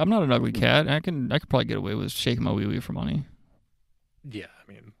 I'm not an ugly cat. I could probably get away with shaking my wee-wee for money. Yeah,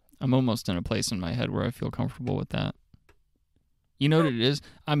 I mean, I'm almost in a place in my head where I feel comfortable with that. You know what it is?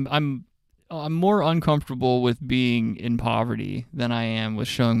 I'm more uncomfortable with being in poverty than I am with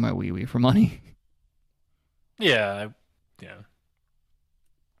showing my wee-wee for money. Yeah.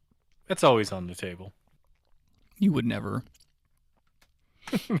 It's always on the table. You would never.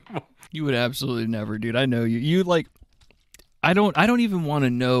 You would absolutely never, dude. I know you. You like I don't even want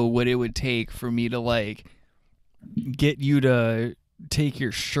to know what it would take for me to like get you to take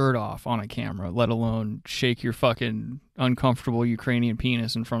your shirt off on a camera, let alone shake your fucking uncomfortable Ukrainian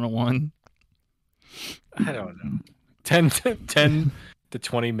penis in front of one. I don't know. 10 to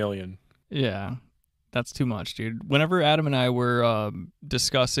 20 million. Yeah. That's too much, dude. Whenever Adam and I were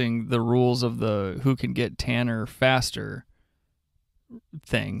discussing the rules of the who can get tanner faster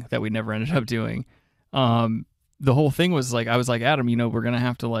thing that we never ended up doing, the whole thing was like, I was like, Adam, we're going to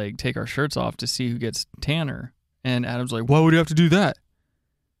have to like take our shirts off to see who gets tanner. And Adam's like, why would you have to do that?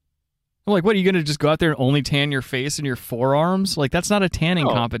 I'm like, what, are you going to just go out there and only tan your face and your forearms? Like, that's not a tanning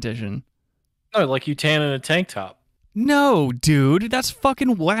competition. No, like you tan in a tank top. No, dude, that's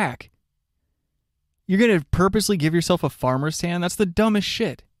fucking whack. You're going to purposely give yourself a farmer's tan? That's the dumbest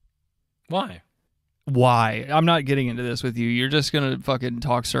shit. Why? Why? I'm not getting into this with you. You're just going to fucking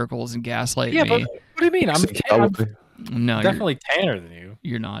talk circles and gaslight me. But what do you mean? I'm definitely tanner than you.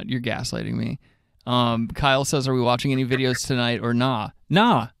 You're not. You're gaslighting me. Kyle says, are we watching any videos tonight or nah?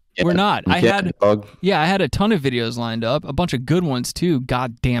 Nah, yeah, we're not. I had a ton of videos lined up, a bunch of good ones too,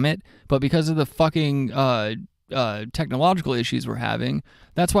 god damn it. But because of the fucking technological issues we're having,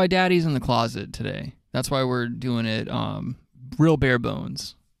 that's why Daddy's in the closet today. That's why we're doing it real bare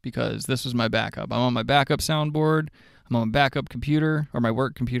bones, because this was my backup. I'm on my backup soundboard. I'm on my backup computer, or my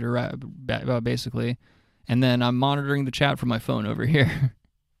work computer, basically. And then I'm monitoring the chat from my phone over here.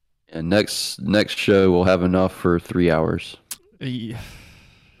 And next show we'll have enough for 3 hours. Yeah.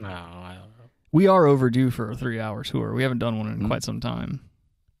 No, I don't know. We are overdue for a 3-hour tour. We haven't done one in quite some time.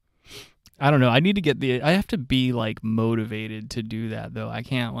 I don't know. I need to get I have to be like motivated to do that though. I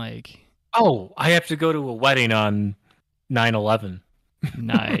can't like. Oh, I have to go to a wedding on 9/11.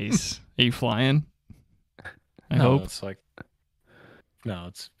 Nice. Are you flying? I hope. It's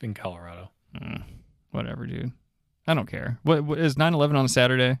in Colorado. Whatever, dude. I don't care. What is 9/11 on a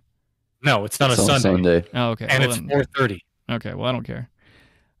Saturday? No, it's on a Sunday. Oh, okay. And it's 4:30. Okay, well I don't care.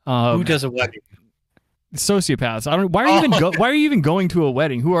 Who does a wedding? Sociopaths. I don't. Why are you even going to a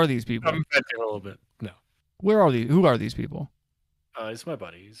wedding? Who are these people? I'm venting a little bit. No. Where are these? Who are these people? It's my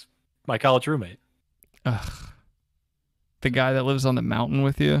buddy. He's my college roommate. Ugh. The guy that lives on the mountain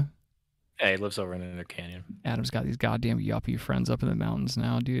with you? Yeah, he lives over in the canyon. Adam's got these goddamn yuppie friends up in the mountains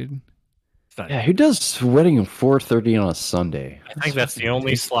now, dude. Yeah, who does wedding at 4:30 on a Sunday? I think that's the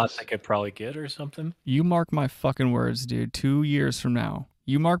only slot I could probably get or something. You mark my fucking words, dude. 2 years from now.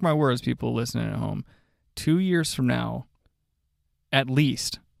 You mark my words, people listening at home. 2 years from now, at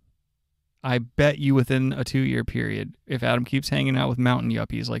least, I bet you within a 2-year period, if Adam keeps hanging out with mountain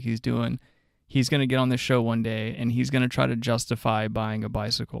yuppies like he's doing, he's going to get on this show one day and he's going to try to justify buying a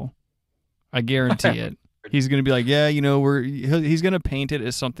bicycle. I guarantee it. He's going to be like, yeah, he's going to paint it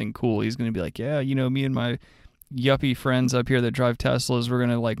as something cool. He's going to be like, yeah, me and my yuppie friends up here that drive Teslas, we're going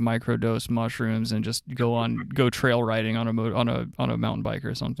to like microdose mushrooms and just go trail riding on a mountain bike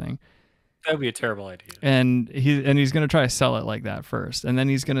or something. That would be a terrible idea. And he's going to try to sell it like that first. And then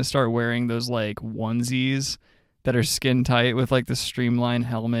he's going to start wearing those like onesies that are skin tight with like the streamlined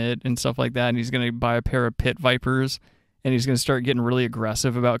helmet and stuff like that. And he's going to buy a pair of pit vipers. And he's going to start getting really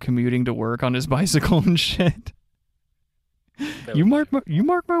aggressive about commuting to work on his bicycle and shit. You mark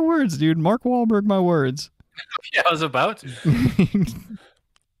my words, dude. Mark Wahlberg my words. Yeah, I was about to.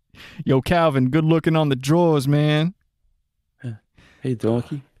 Yo, Calvin, good looking on the drawers, man. Hey,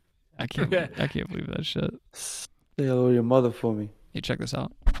 donkey. I can't believe that shit. Say hello to your mother for me. Hey, check this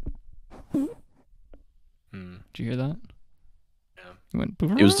out. Did you hear that? Yeah.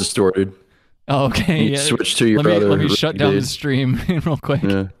 It was distorted. Oh, okay. You switch to your other. Let me shut down the stream real quick.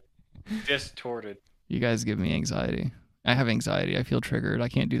 Yeah. Distorted. You guys give me anxiety. I have anxiety. I feel triggered. I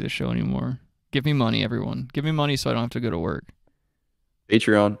can't do this show anymore. Give me money, everyone. Give me money so I don't have to go to work.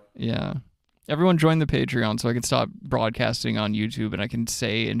 Patreon. Yeah. Everyone join the Patreon so I can stop broadcasting on YouTube and I can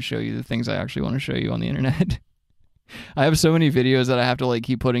say and show you the things I actually want to show you on the internet. I have so many videos that I have to like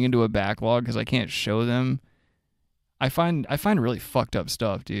keep putting into a backlog because I can't show them. I find really fucked up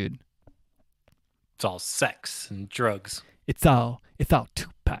stuff, dude. It's all sex and drugs. It's all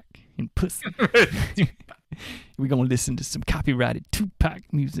Tupac and pussy. We're gonna listen to some copyrighted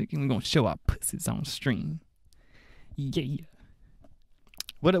Tupac music and we're gonna show our pussies on stream. Yeah.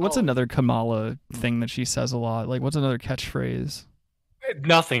 What's another Kamala thing that she says a lot? Like, what's another catchphrase?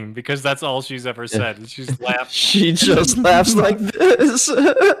 Nothing, because that's all she's ever said. She's laughed. She just laughs like this.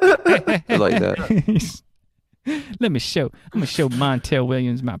 Like that. I'm gonna show Montel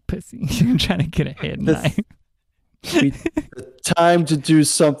Williams my pussy. I'm trying to get ahead now. The time to do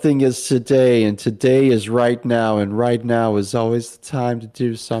something is today, and today is right now, and right now is always the time to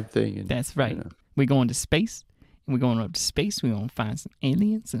do something. And, that's right. We're going to space, and we're going up to space. We're going to find some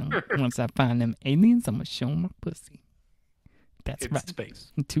aliens, and once I find them aliens, I'm going to show them my pussy. That's in right.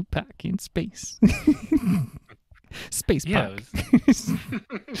 Space. Tupac in space. Space Pac.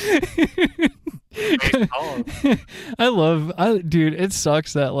 Dude, it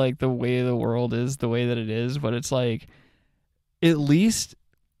sucks that like the way the world is the way that it is, but it's like at least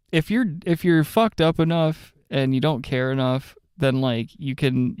if you're fucked up enough and you don't care enough, then like you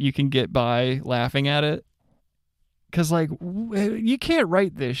can get by laughing at it. Cause like you can't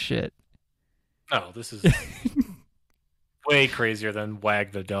write this shit. No, this is way crazier than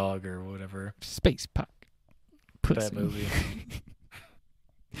Wag the Dog or whatever. Space Pac. Pussy. That movie.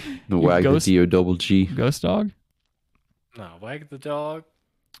 The Wag the D-O-double-G. Ghost Dog? No, Wag the Dog.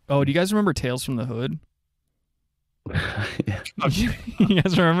 Oh, do you guys remember Tales from the Hood? Yeah. You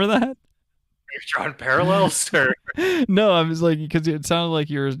guys remember that? You're drawing parallels, or No, I was like, because it sounded like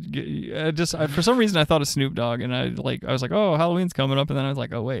you were for some reason I thought of Snoop Dogg, and I was like, oh, Halloween's coming up, and then I was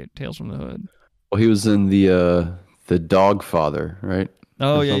like, oh wait, Tales from the Hood. Well, he was in the Dogfather, right?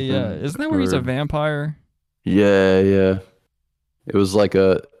 Oh Or yeah, something. yeah. Isn't that where he's a Or- vampire? Yeah, yeah. It was like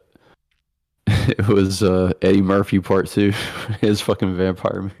it was Eddie Murphy Part 2, his fucking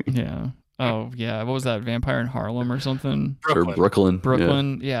vampire movie. Yeah. Oh yeah. What was that? Vampire in Harlem or something? Or Brooklyn.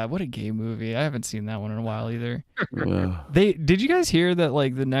 Brooklyn. Yeah. What a gay movie. I haven't seen that one in a while either. Yeah. Did you guys hear that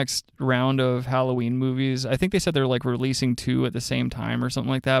like the next round of Halloween movies? I think they said they're like releasing 2 at the same time or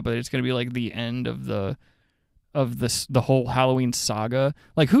something like that, but it's gonna be like the end of the whole Halloween saga.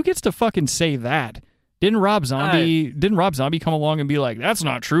 Like, who gets to fucking say that? Didn't Rob Zombie come along and be like, that's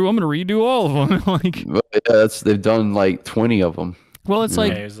not true, I'm gonna redo all of them? Like, But yeah, they've done like 20 of them. well, it's Yeah.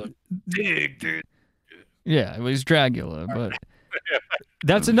 like, yeah, he's like, dig, dude. yeah, it was Dracula, but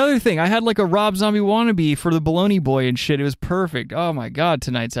that's another thing. I had like a Rob Zombie wannabe for the Baloney Boy and shit. It was perfect. Oh my god,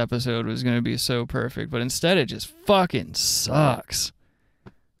 tonight's episode was gonna be so perfect, but instead it just fucking sucks.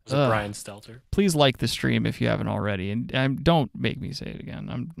 Was it Brian Stelter? Please like the stream if you haven't already, and don't make me say it again.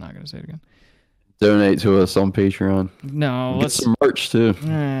 I'm not gonna say it again. Donate to us on Patreon. No, Get some merch too.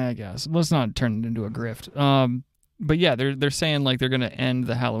 I guess let's not turn it into a grift. But yeah, they're saying like they're gonna end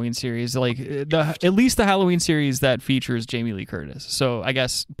the Halloween series, like at least the Halloween series that features Jamie Lee Curtis. So I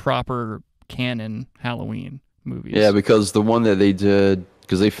guess proper canon Halloween movies. Yeah, because the one that they did,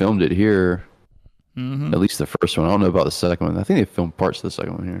 because they filmed it here, Mm-hmm. at least the first one. I don't know about the second one. I think they filmed parts of the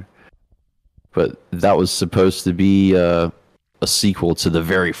second one here. But that was supposed to be a sequel to the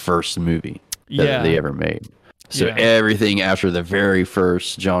very first movie that they ever made. So Yeah. everything after the very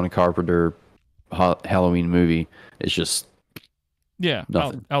first John Carpenter Halloween movie is just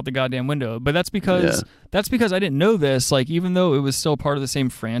nothing. out the goddamn window. But that's because I didn't know this. Like, even though it was still part of the same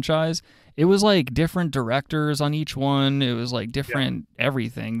franchise, it was like different directors on each one. It was like different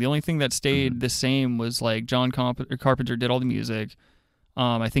everything. The only thing that stayed the same was like John Carpenter did all the music.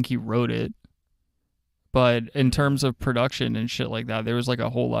 I think he wrote it. But in terms of production and shit like that, there was like a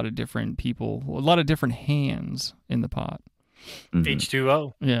whole lot of different people, a lot of different hands in the pot. Mhm.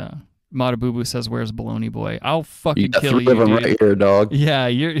 H2O. Yeah. Matabubu says, "Where's Baloney Boy?" I'll You fucking got kill 3 you, of them dude. right here, dog. Yeah,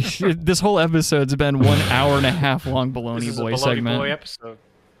 this whole episode's been 1 hour and a half long Baloney This is Boy a Baloney segment. Boy episode.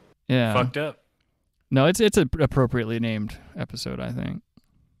 Yeah, Fucked up. no, it's an appropriately named episode, I think.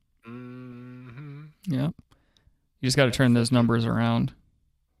 Mm-hmm. Yeah, you just got to turn those numbers around.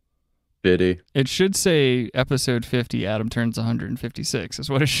 Pity. It should say episode 50. Adam turns 156. Is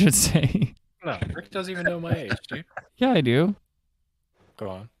what it should say. No, Rick doesn't even know my age, dude. Yeah, I do. Go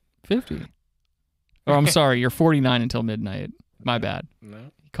on. 50. Oh, I'm sorry. You're 49 until midnight. My bad. No.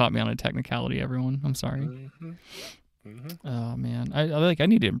 You caught me on a technicality, everyone. I'm sorry. Mm-hmm. Mm-hmm. Oh man, I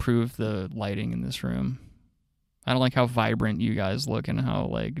need to improve the lighting in this room. I don't like how vibrant you guys look and how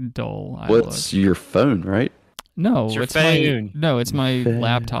like dull I What's look. your phone, right? No, It's your it's phone. my Phone.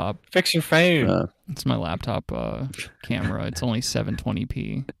 laptop. Fix your phone. It's my laptop camera. It's only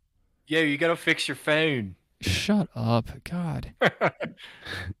 720p. Yo, you gotta fix your phone. Shut up, God.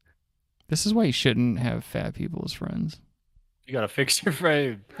 This is why you shouldn't have fat people as friends. You gotta fix your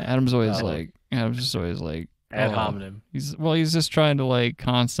phone. Adam's always Oh. like, Ad oh, hominem. he's just trying to like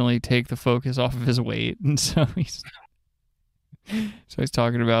constantly take the focus off of his weight, and so he's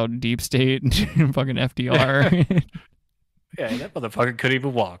talking about deep state and fucking FDR. Yeah, that motherfucker couldn't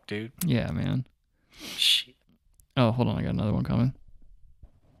even walk, dude. Yeah, man. Shit. Oh, hold on, I got another one coming.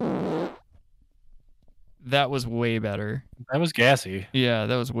 That was way better. That was gassy. Yeah,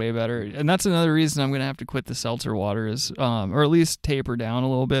 that was way better. And that's another reason I'm gonna have to quit the seltzer water is or at least taper down a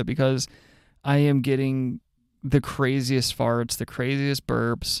little bit, because I am getting the craziest farts, the craziest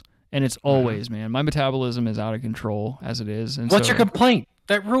burps, and it's always, man. My metabolism is out of control as it is. And What's so, your complaint?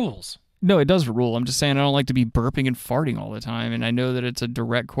 That rules. No, it does rule. I'm just saying I don't like to be burping and farting all the time, and I know that it's a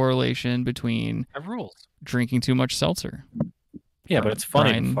direct correlation between That rules. drinking too much seltzer. Yeah, but it's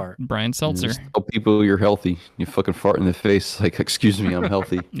funny to fart. Brian Seltzer. Just tell people you're healthy. You fucking fart in the face. Like, excuse me, I'm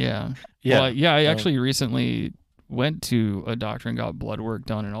healthy. Yeah. Yeah. Well, I actually recently went to a doctor and got blood work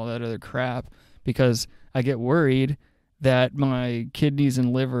done and all that other crap because I get worried that my kidneys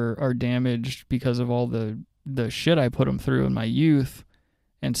and liver are damaged because of all the shit I put them through in my youth.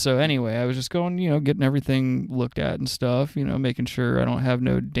 And so anyway, I was just going, getting everything looked at and stuff, making sure I don't have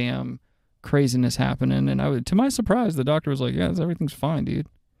no damn craziness happening. And to my surprise, the doctor was like, yeah, everything's fine, dude.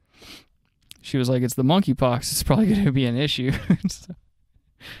 She was like, it's the monkeypox. It's probably going to be an issue. So,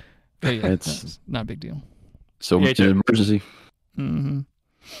 but yeah, It's- that's not a big deal. So Yeah, much an emergency. Mm-hmm.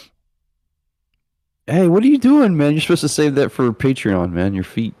 Hey, what are you doing, man? You're supposed to save that for Patreon, man. Your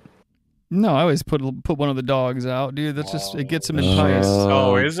feet. No, I always put one of the dogs out, dude. That's just it gets them enticed.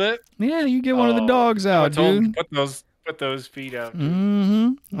 Oh, is it? Yeah, you get one of the dogs out, dude. Put those feet out.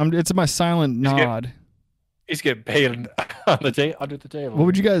 It's my silent nod. He's getting paid under the table. What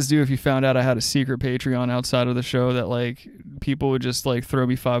would you guys do if you found out I had a secret Patreon outside of the show that like people would just like throw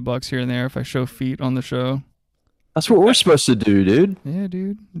me $5 here and there if I show feet on the show? That's what we're supposed to do, dude. Yeah,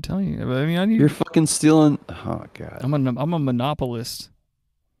 dude. I'm telling you. I mean, You're fucking stealing. Oh god. I'm a monopolist.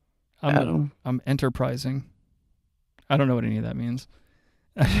 I'm enterprising. I don't know what any of that means.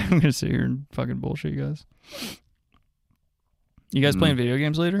 I'm gonna sit here and fucking bullshit you guys. You guys playing video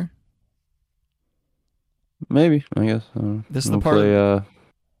games later? Maybe, I guess. This is the part.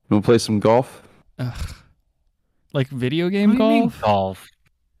 We'll play some golf. Ugh. Like video game golf? Golf.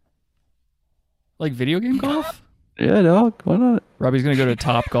 Like video game golf? Yeah, dog. Why not? Robbie's gonna go to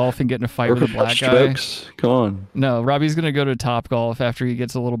Top Golf and get in a fight with a black guy. Come on. No, Robbie's gonna go to Top Golf after he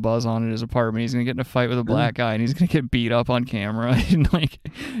gets a little buzz on in his apartment. He's gonna get in a fight with a black guy, and he's gonna get beat up on camera. And like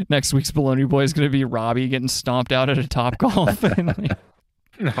next week's Baloney Boy is gonna be Robbie getting stomped out at a Top Golf.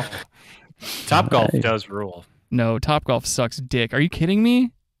 No. Top Golf does rule. No, Top Golf sucks dick. Are you kidding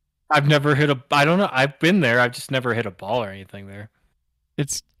me? I've never hit I don't know. I've been there. I've just never hit a ball or anything there.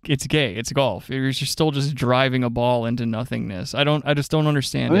 It's gay. It's golf. You're still just driving a ball into nothingness. I just don't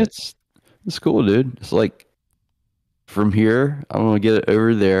understand it. It's cool, dude. It's like from here, I'm gonna get it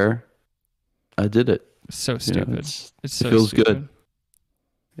over there. I did it. So stupid. It feels good.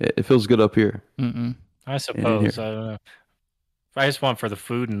 It feels good up here. I suppose. I don't know. I just want for the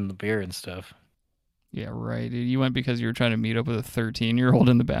food and the beer and stuff. Yeah, right. You went because you were trying to meet up with a 13-year-old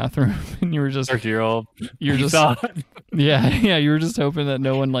in the bathroom, and you were just 13-year-old. You were just yeah. You were just hoping that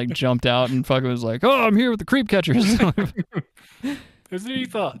no one like jumped out and fucking was like, "Oh, I'm here with the creep catchers." That's what you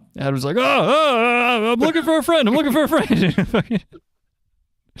thought. Adam was like, "Oh, I'm looking for a friend. I'm looking for a friend."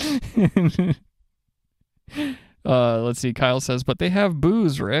 Let's see. Kyle says, "But they have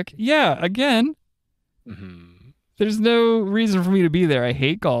booze, Rick." Yeah, again. There's no reason for me to be there. I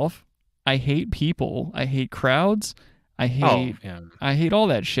hate golf. I hate people. I hate crowds. I hate all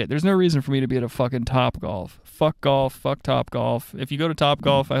that shit. There's no reason for me to be at a fucking Top Golf. Fuck golf. Fuck Top Golf. If you go to Top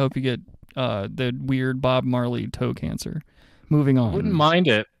Golf, I hope you get the weird Bob Marley toe cancer. Moving on. I wouldn't mind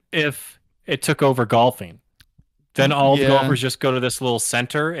it if it took over golfing. Then all the golfers just go to this little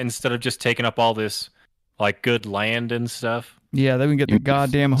center instead of just taking up all this like good land and stuff. Yeah, they can get the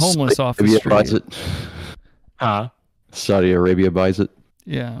goddamn homeless off the street. Buys it. Huh? Saudi Arabia buys it.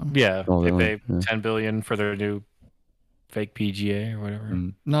 Yeah. Yeah. They pay $10 billion for their new fake PGA or whatever.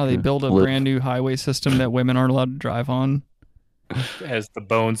 No, they build a brand new highway system that women aren't allowed to drive on. It has the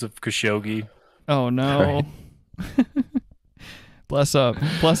bones of Khashoggi. Oh no. Right. Bless up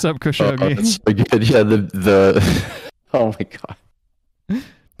Khashoggi. That's so good. Yeah, the oh my god.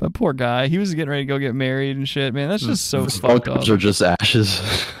 But poor guy, he was getting ready to go get married and shit. Man, that's just so fucked up. Are just ashes.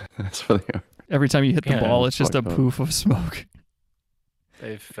 That's what they are. Every time you hit the ball, it's just a poof of smoke.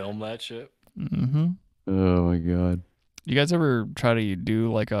 They film that shit. Oh my god. You guys ever try to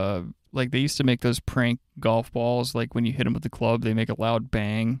do like they used to make those prank golf balls, like when you hit them with the club, they make a loud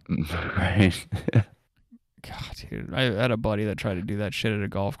bang. Right. God, dude, I had a buddy that tried to do that shit at a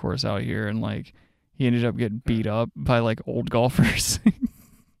golf course out here, and like he ended up getting beat up by like old golfers.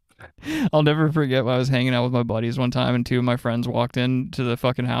 I'll never forget when I was hanging out with my buddies one time, and two of my friends walked into the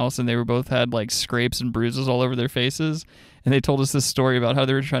fucking house, and they were both had like scrapes and bruises all over their faces. And they told us this story about how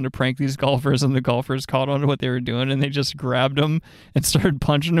they were trying to prank these golfers, and the golfers caught on to what they were doing, and they just grabbed them and started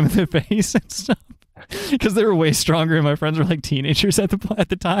punching them in the face and stuff because they were way stronger. And my friends were like teenagers at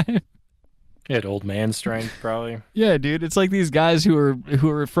the time. He had old man strength, probably. Yeah, dude. It's like these guys who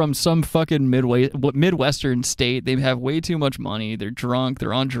are from some fucking Midwestern state. They have way too much money. They're drunk.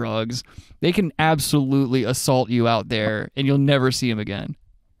 They're on drugs. They can absolutely assault you out there, and you'll never see them again.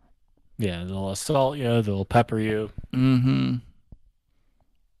 Yeah, they'll assault you. They'll pepper you.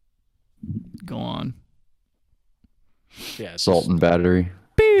 Go on. Yeah, assault and battery.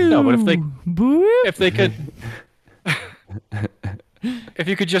 No, but if they could. If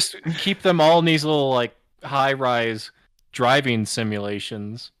you could just keep them all in these little like high-rise driving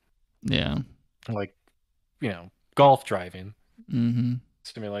simulations, like golf driving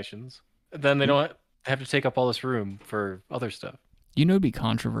simulations, then they don't have to take up all this room for other stuff. It'd be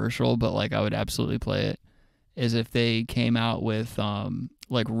controversial, but like I would absolutely play it. Is if they came out with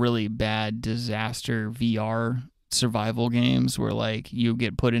like really bad disaster VR survival games where like you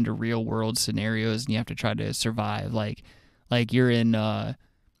get put into real world scenarios and you have to try to survive, like you're in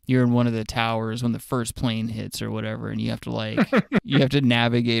you're in one of the towers when the first plane hits or whatever, and you have to like you have to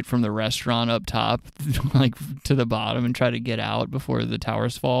navigate from the restaurant up top like to the bottom and try to get out before the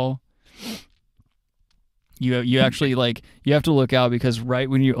towers fall. You actually like you have to look out because right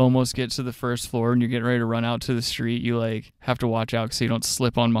when you almost get to the first floor and you're getting ready to run out to the street, you like have to watch out so you don't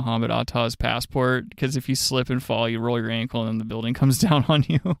slip on Muhammad Atta's passport, because if you slip and fall, you roll your ankle and then the building comes down on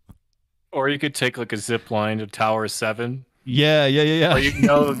you. Or you could take like a zip line to Tower 7. Yeah. Or you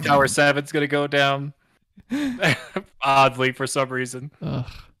know Tower 7's gonna go down oddly for some reason.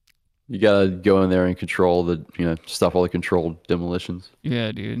 Ugh. You gotta go in there and control the, stop all the controlled demolitions.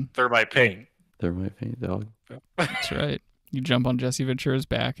 Yeah, dude. Thermite paint. Thermite paint, dog. That's right. You jump on Jesse Ventura's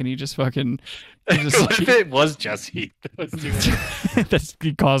back and he just fucking. What if it was Jesse?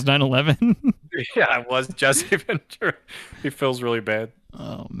 He caused 9/11. Yeah, it was Jesse Ventura. He feels really bad.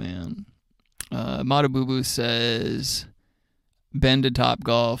 Oh man. Matabubu says, "Bend to Top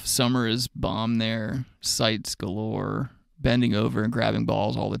Golf. Summer is bomb there. Sights galore. Bending over and grabbing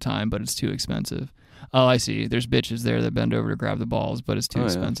balls all the time, but it's too expensive." Oh, I see. There's bitches there that bend over to grab the balls, but it's too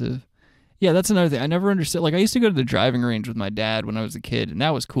expensive. Yeah, that's another thing. I never understood. Like, I used to go to the driving range with my dad when I was a kid, and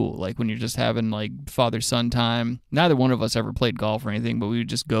that was cool. Like, when you're just having, like, father-son time. Neither one of us ever played golf or anything, but we would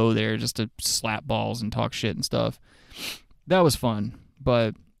just go there just to slap balls and talk shit and stuff. That was fun,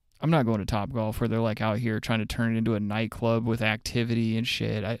 but I'm not going to Topgolf where they're, like, out here trying to turn it into a nightclub with activity and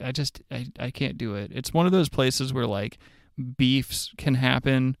shit. I can't do it. It's one of those places where, like, beefs can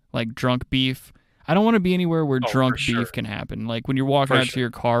happen, like drunk beef. I don't want to be anywhere where drunk beef can happen. Like when you're walking out to your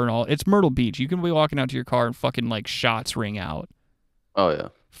car and all. It's Myrtle Beach. You can be walking out to your car and fucking like shots ring out. Oh, yeah.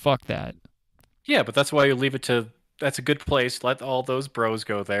 Fuck that. Yeah, but that's why you leave it to... That's a good place. Let all those bros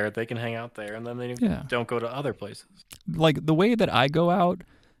go there. They can hang out there, and then they don't go to other places. Like the way that I go out,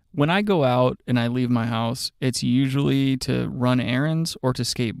 when I go out and I leave my house, it's usually to run errands or to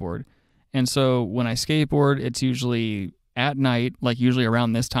skateboard. And so when I skateboard, it's usually... at night, like usually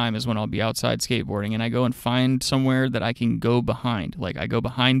around this time is when I'll be outside skateboarding, and I go and find somewhere that I can go behind. Like I go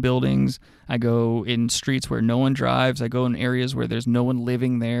behind buildings, I go in streets where no one drives, I go in areas where there's no one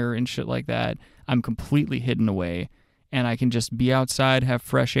living there and shit like that. I'm completely hidden away, and I can just be outside, have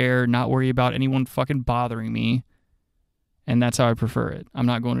fresh air, not worry about anyone fucking bothering me. And that's how I prefer it. I'm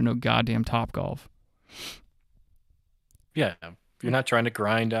not going to no goddamn Topgolf. Yeah, you're not trying to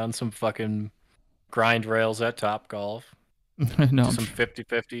grind down some fucking grind rails at Topgolf. No, some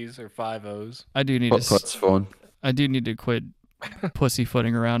 50/50s or 5/0s. I do need That's fun. I do need to quit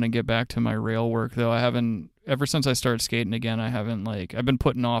pussyfooting around and get back to my rail work, though. I haven't, ever since I started skating again, I've been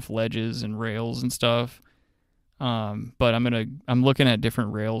putting off ledges and rails and stuff. But I'm looking at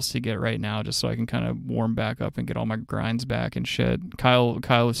different rails to get right now just so I can kind of warm back up and get all my grinds back and shit. Kyle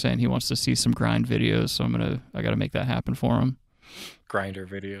was saying he wants to see some grind videos, so I got to make that happen for him. Grinder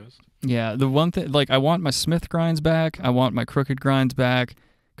videos. Yeah, the one thing, like, I want my Smith grinds back. I want my crooked grinds back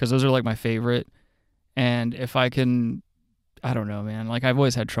because those are, like, my favorite. And if I can, I don't know, man. Like, I've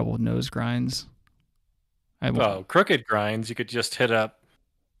always had trouble with nose grinds. Crooked grinds, you could just hit up,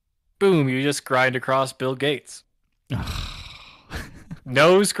 boom, you just grind across Bill Gates.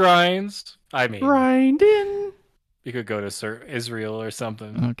 Nose grinds, I mean. Grinding. You could go to Sir Israel or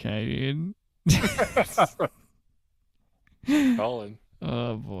something. Okay, dude. Colin.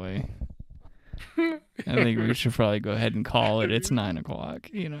 Oh boy. I think we should probably go ahead and call it. It's 9 o'clock,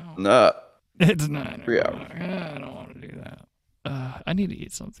 you know. Nah. It's 9 3 o'clock. I don't want to do that. I need to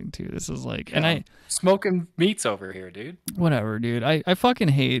eat something too. This is like, and I smoking meats over here, dude. Whatever, dude. I fucking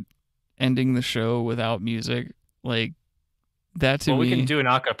hate ending the show without music. Like that to me. We can do an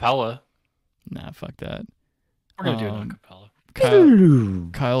acapella. Nah, fuck that. We're gonna do an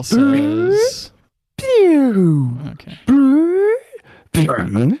acapella. Kyle says. Okay.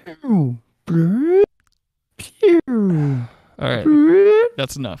 All right.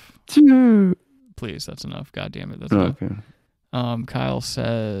 That's enough. Please, that's enough. God damn it. That's enough. Kyle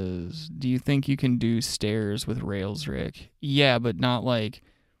says, do you think you can do stairs with rails, Rick? Yeah, but not like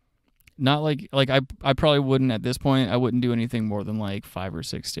I probably wouldn't at this point. I wouldn't do anything more than like 5 or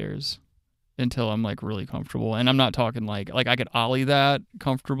 6 stairs until I'm like really comfortable. And I'm not talking like I could ollie that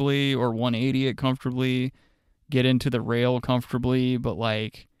comfortably or 180 it comfortably, get into the rail comfortably, but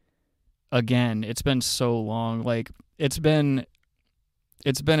like again, it's been so long. Like it's been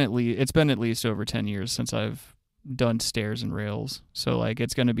at least over 10 years since I've done stairs and rails. So like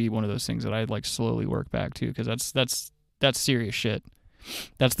it's going to be one of those things that I'd like slowly work back to, because that's serious shit.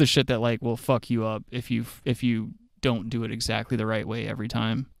 That's the shit that like will fuck you up if you don't do it exactly the right way every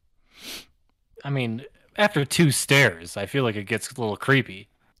time. I mean, after 2 stairs, I feel like it gets a little creepy.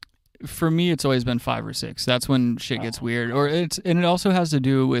 for me, it's always been 5 or 6. That's when shit gets weird. And it also has to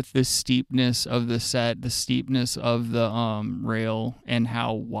do with the steepness of the set, the steepness of the rail, and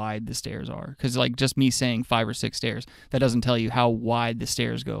how wide the stairs are. Because like just me saying 5 or 6 stairs, that doesn't tell you how wide the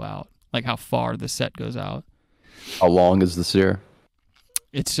stairs go out, like how far the set goes out. How long is the stair?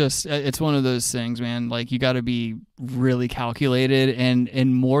 It's just, it's one of those things, man. Like you got to be really calculated,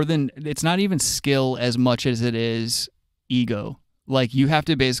 and more than, it's not even skill as much as it is ego. Like you have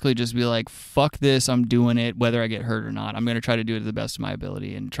to basically just be like, fuck this, I'm doing it whether I get hurt or not. I'm going to try to do it to the best of my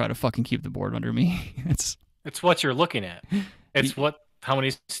ability and try to fucking keep the board under me. It's what you're looking at. It's how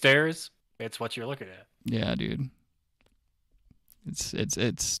many stairs? It's what you're looking at. Yeah, dude.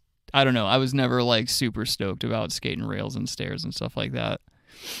 It's I don't know. I was never like super stoked about skating rails and stairs and stuff like that.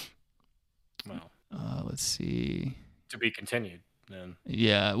 Well, let's see. To be continued. Then.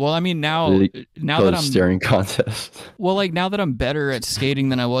 Yeah, well, I mean, now that I'm staring contest. Well, like now that I'm better at skating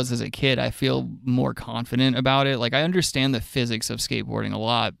than I was as a kid, I feel more confident about it. Like I understand the physics of skateboarding a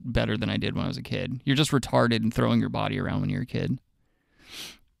lot better than I did when I was a kid. You're just retarded and throwing your body around when you're a kid.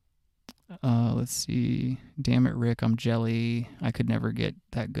 Let's see. Damn it, Rick, I'm jelly. I could never get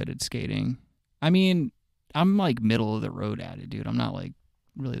that good at skating. I mean, I'm like middle of the road at it, dude. I'm not like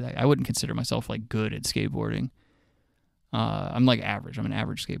really that. I wouldn't consider myself like good at skateboarding. I'm like average. I'm an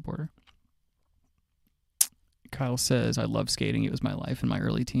average skateboarder. Kyle says, I love skating. It was my life in my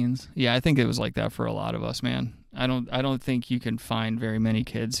early teens. Yeah, I think it was like that for a lot of us, man. I don't think you can find very many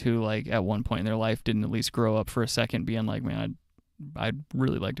kids who like at one point in their life didn't at least grow up for a second being like, man, I'd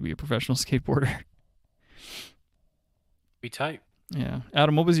really like to be a professional skateboarder. Be tight. Yeah.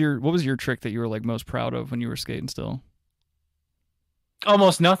 Adam, what was your trick that you were like most proud of when you were skating still?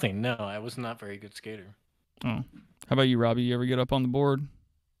 Almost nothing. No, I was not a very good skater. Oh. How about you, Robbie? You ever get up on the board?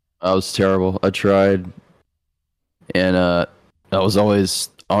 I was terrible. I tried, and I was always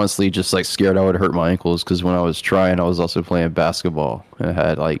honestly just like scared I would hurt my ankles because when I was trying, I was also playing basketball. And I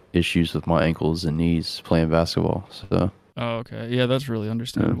had like issues with my ankles and knees playing basketball. So. Oh, okay. Yeah, that's really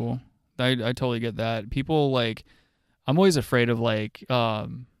understandable. Yeah. I totally get that. People like, I'm always afraid of like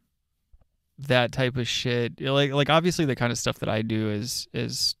that type of shit. Like obviously the kind of stuff that I do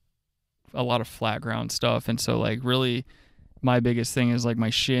is a lot of flat ground stuff, and so like really my biggest thing is like my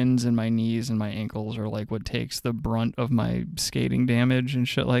shins and my knees and my ankles are like what takes the brunt of my skating damage and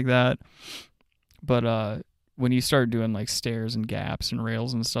shit like that. But when you start doing like stairs and gaps and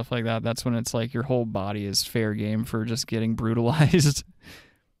rails and stuff like that, that's when it's like your whole body is fair game for just getting brutalized.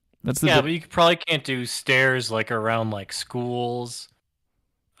 But you probably can't do stairs like around like schools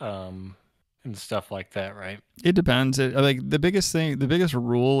and stuff like that, right? It depends. Like the biggest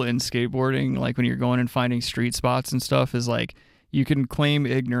rule in skateboarding, like when you're going and finding street spots and stuff, is like you can claim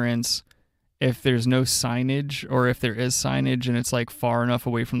ignorance if there's no signage, or if there is signage and it's like far enough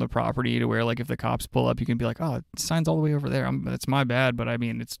away from the property to where like if the cops pull up, you can be like, oh, the sign's all the way over there. That's my bad, but I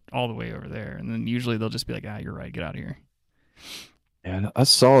mean it's all the way over there. And then usually they'll just be like, you're right, get out of here. Yeah, I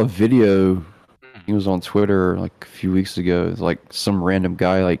saw a video. He was on Twitter like a few weeks ago. It was like some random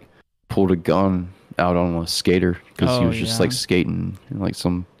guy like pulled a gun out on a skater because he was just like skating in like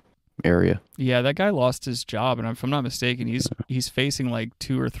some area. Yeah, that guy lost his job, and if I'm not mistaken, he's facing like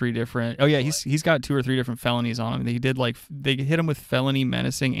 2 or 3 different. Oh yeah, he's got 2 or 3 different felonies on him. They hit him with felony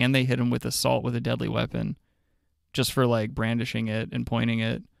menacing, and they hit him with assault with a deadly weapon, just for like brandishing it and pointing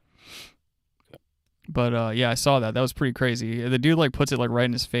it. But yeah, I saw that. That was pretty crazy. The dude like puts it like right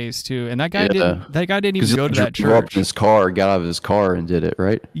in his face too, and that guy didn't even go to that church. Up in his car, got out of his car, and did it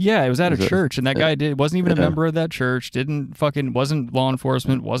right. Yeah, it was at a church, and that guy wasn't even a member of that church. Wasn't law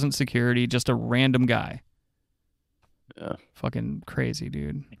enforcement, wasn't security, just a random guy. Yeah, fucking crazy,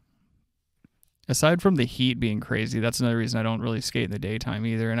 dude. Aside from the heat being crazy, that's another reason I don't really skate in the daytime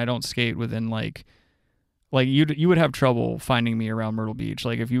either, and I don't skate within like you would have trouble finding me around Myrtle Beach.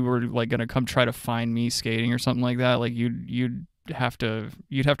 Like if you were like gonna come try to find me skating or something like that, like you'd have to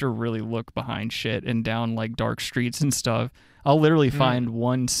really look behind shit and down like dark streets and stuff. I'll literally find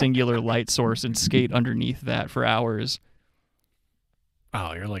one singular light source and skate underneath that for hours.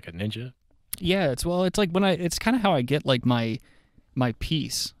 Oh, you're like a ninja. Yeah, it's like it's kind of how I get like my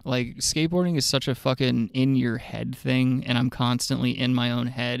peace. Like skateboarding is such a fucking in your head thing, and I'm constantly in my own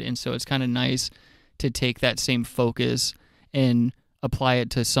head, and so it's kind of nice to take that same focus and apply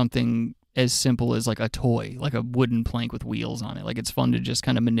it to something as simple as like a toy, like a wooden plank with wheels on it. Like it's fun to just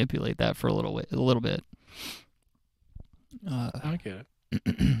kind of manipulate that for a little bit. I get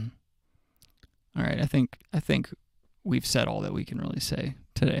it. All right, I think we've said all that we can really say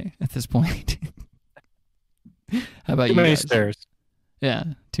today at this point. How about you guys? Too many stairs. Yeah,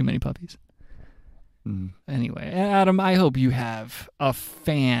 too many puppies. Anyway, Adam, I hope you have a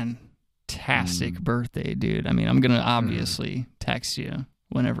fantastic fantastic birthday, dude. I mean, I'm going to obviously text you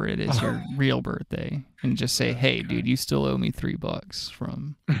whenever it is your real birthday and just say, hey, dude, you still owe me $3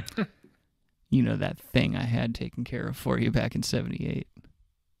 from, that thing I had taken care of for you back in 78.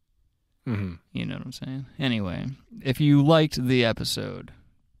 Mm-hmm. You know what I'm saying? Anyway, if you liked the episode,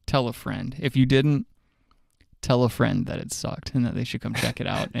 tell a friend. If you didn't, tell a friend that it sucked and that they should come check it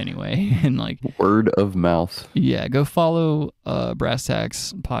out anyway. And word of mouth. Yeah, go follow Brass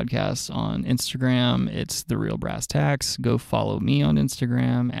Tacks Podcast on Instagram. It's The Real Brass Tacks. Go follow me on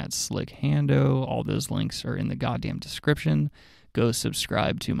Instagram at SlickHando. All those links are in the goddamn description. Go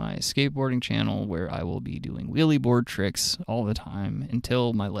subscribe to my skateboarding channel where I will be doing wheelie board tricks all the time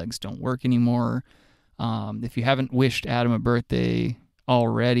until my legs don't work anymore. If you haven't wished Adam a birthday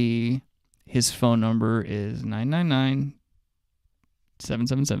already, his phone number is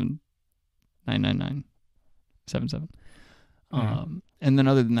 999-777-999-77. And then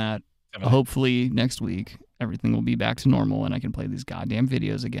other than that, hopefully next week everything will be back to normal and I can play these goddamn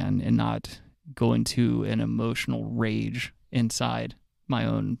videos again and not go into an emotional rage inside my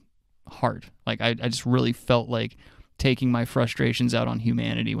own heart. Like I just really felt like taking my frustrations out on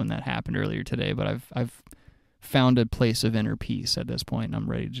humanity when that happened earlier today, but I've found a place of inner peace at this point and I'm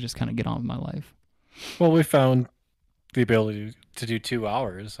ready to just kind of get on with my life. Well, we found the ability to do 2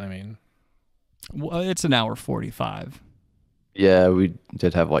 hours. I mean, well, it's an hour 45. Yeah, we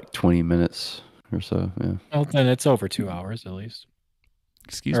did have 20 minutes or so. Yeah. Well, then it's over 2 hours at least.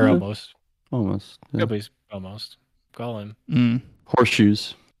 Excuse or me? Almost. Almost. Yeah. At least almost. Call him.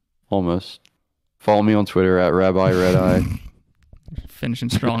 Horseshoes. Almost. Follow me on Twitter at Rabbi Red Eye. Finishing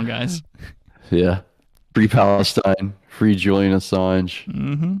strong, guys. Yeah. Free Palestine. Free Julian Assange.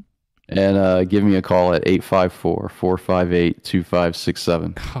 Mm-hmm. And give me a call at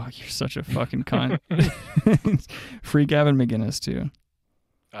 854-458-2567. Oh, you're such a fucking cunt. Free Gavin McGinnis, too.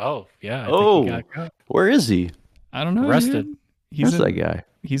 Oh, yeah. I think he got where is he? I don't know. Arrested. Where's that guy?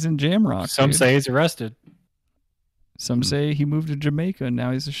 He's in Jamrock. Some dude. say he's arrested. Some say he moved to Jamaica and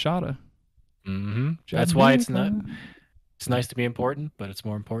now he's a shotta. Mm-hmm. That's why it's nice to be important, but it's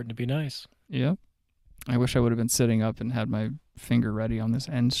more important to be nice. Yep. I wish I would have been sitting up and had my finger ready on this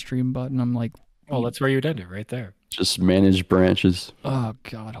end stream button. I'm like, well, that's where you'd end it, right there. Just manage branches. Oh,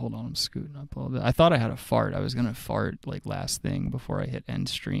 God, hold on. I'm scooting up a little bit. I thought I had a fart. I was going to fart last thing before I hit end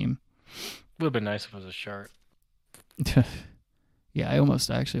stream. Would have been nice if it was a shark. Yeah, I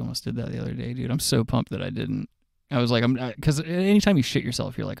actually almost did that the other day, dude. I'm so pumped that I didn't. I was like, because anytime you shit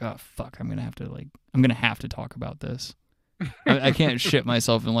yourself, you're like, oh, fuck, I'm going to have to talk about this. I can't shit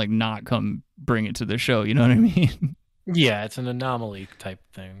myself and not come bring it to the show. You know what I mean? Yeah, it's an anomaly type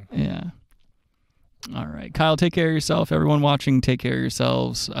thing. Yeah. All right, Kyle, take care of yourself. Everyone watching, take care of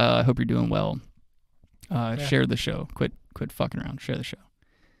yourselves. I hope you're doing well. Share the show. Quit fucking around. Share the show.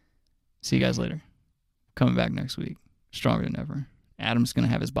 See you guys later. Coming back next week, stronger than ever. Adam's gonna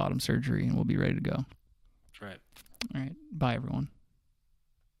have his bottom surgery, and we'll be ready to go. That's right. All right. Bye, everyone.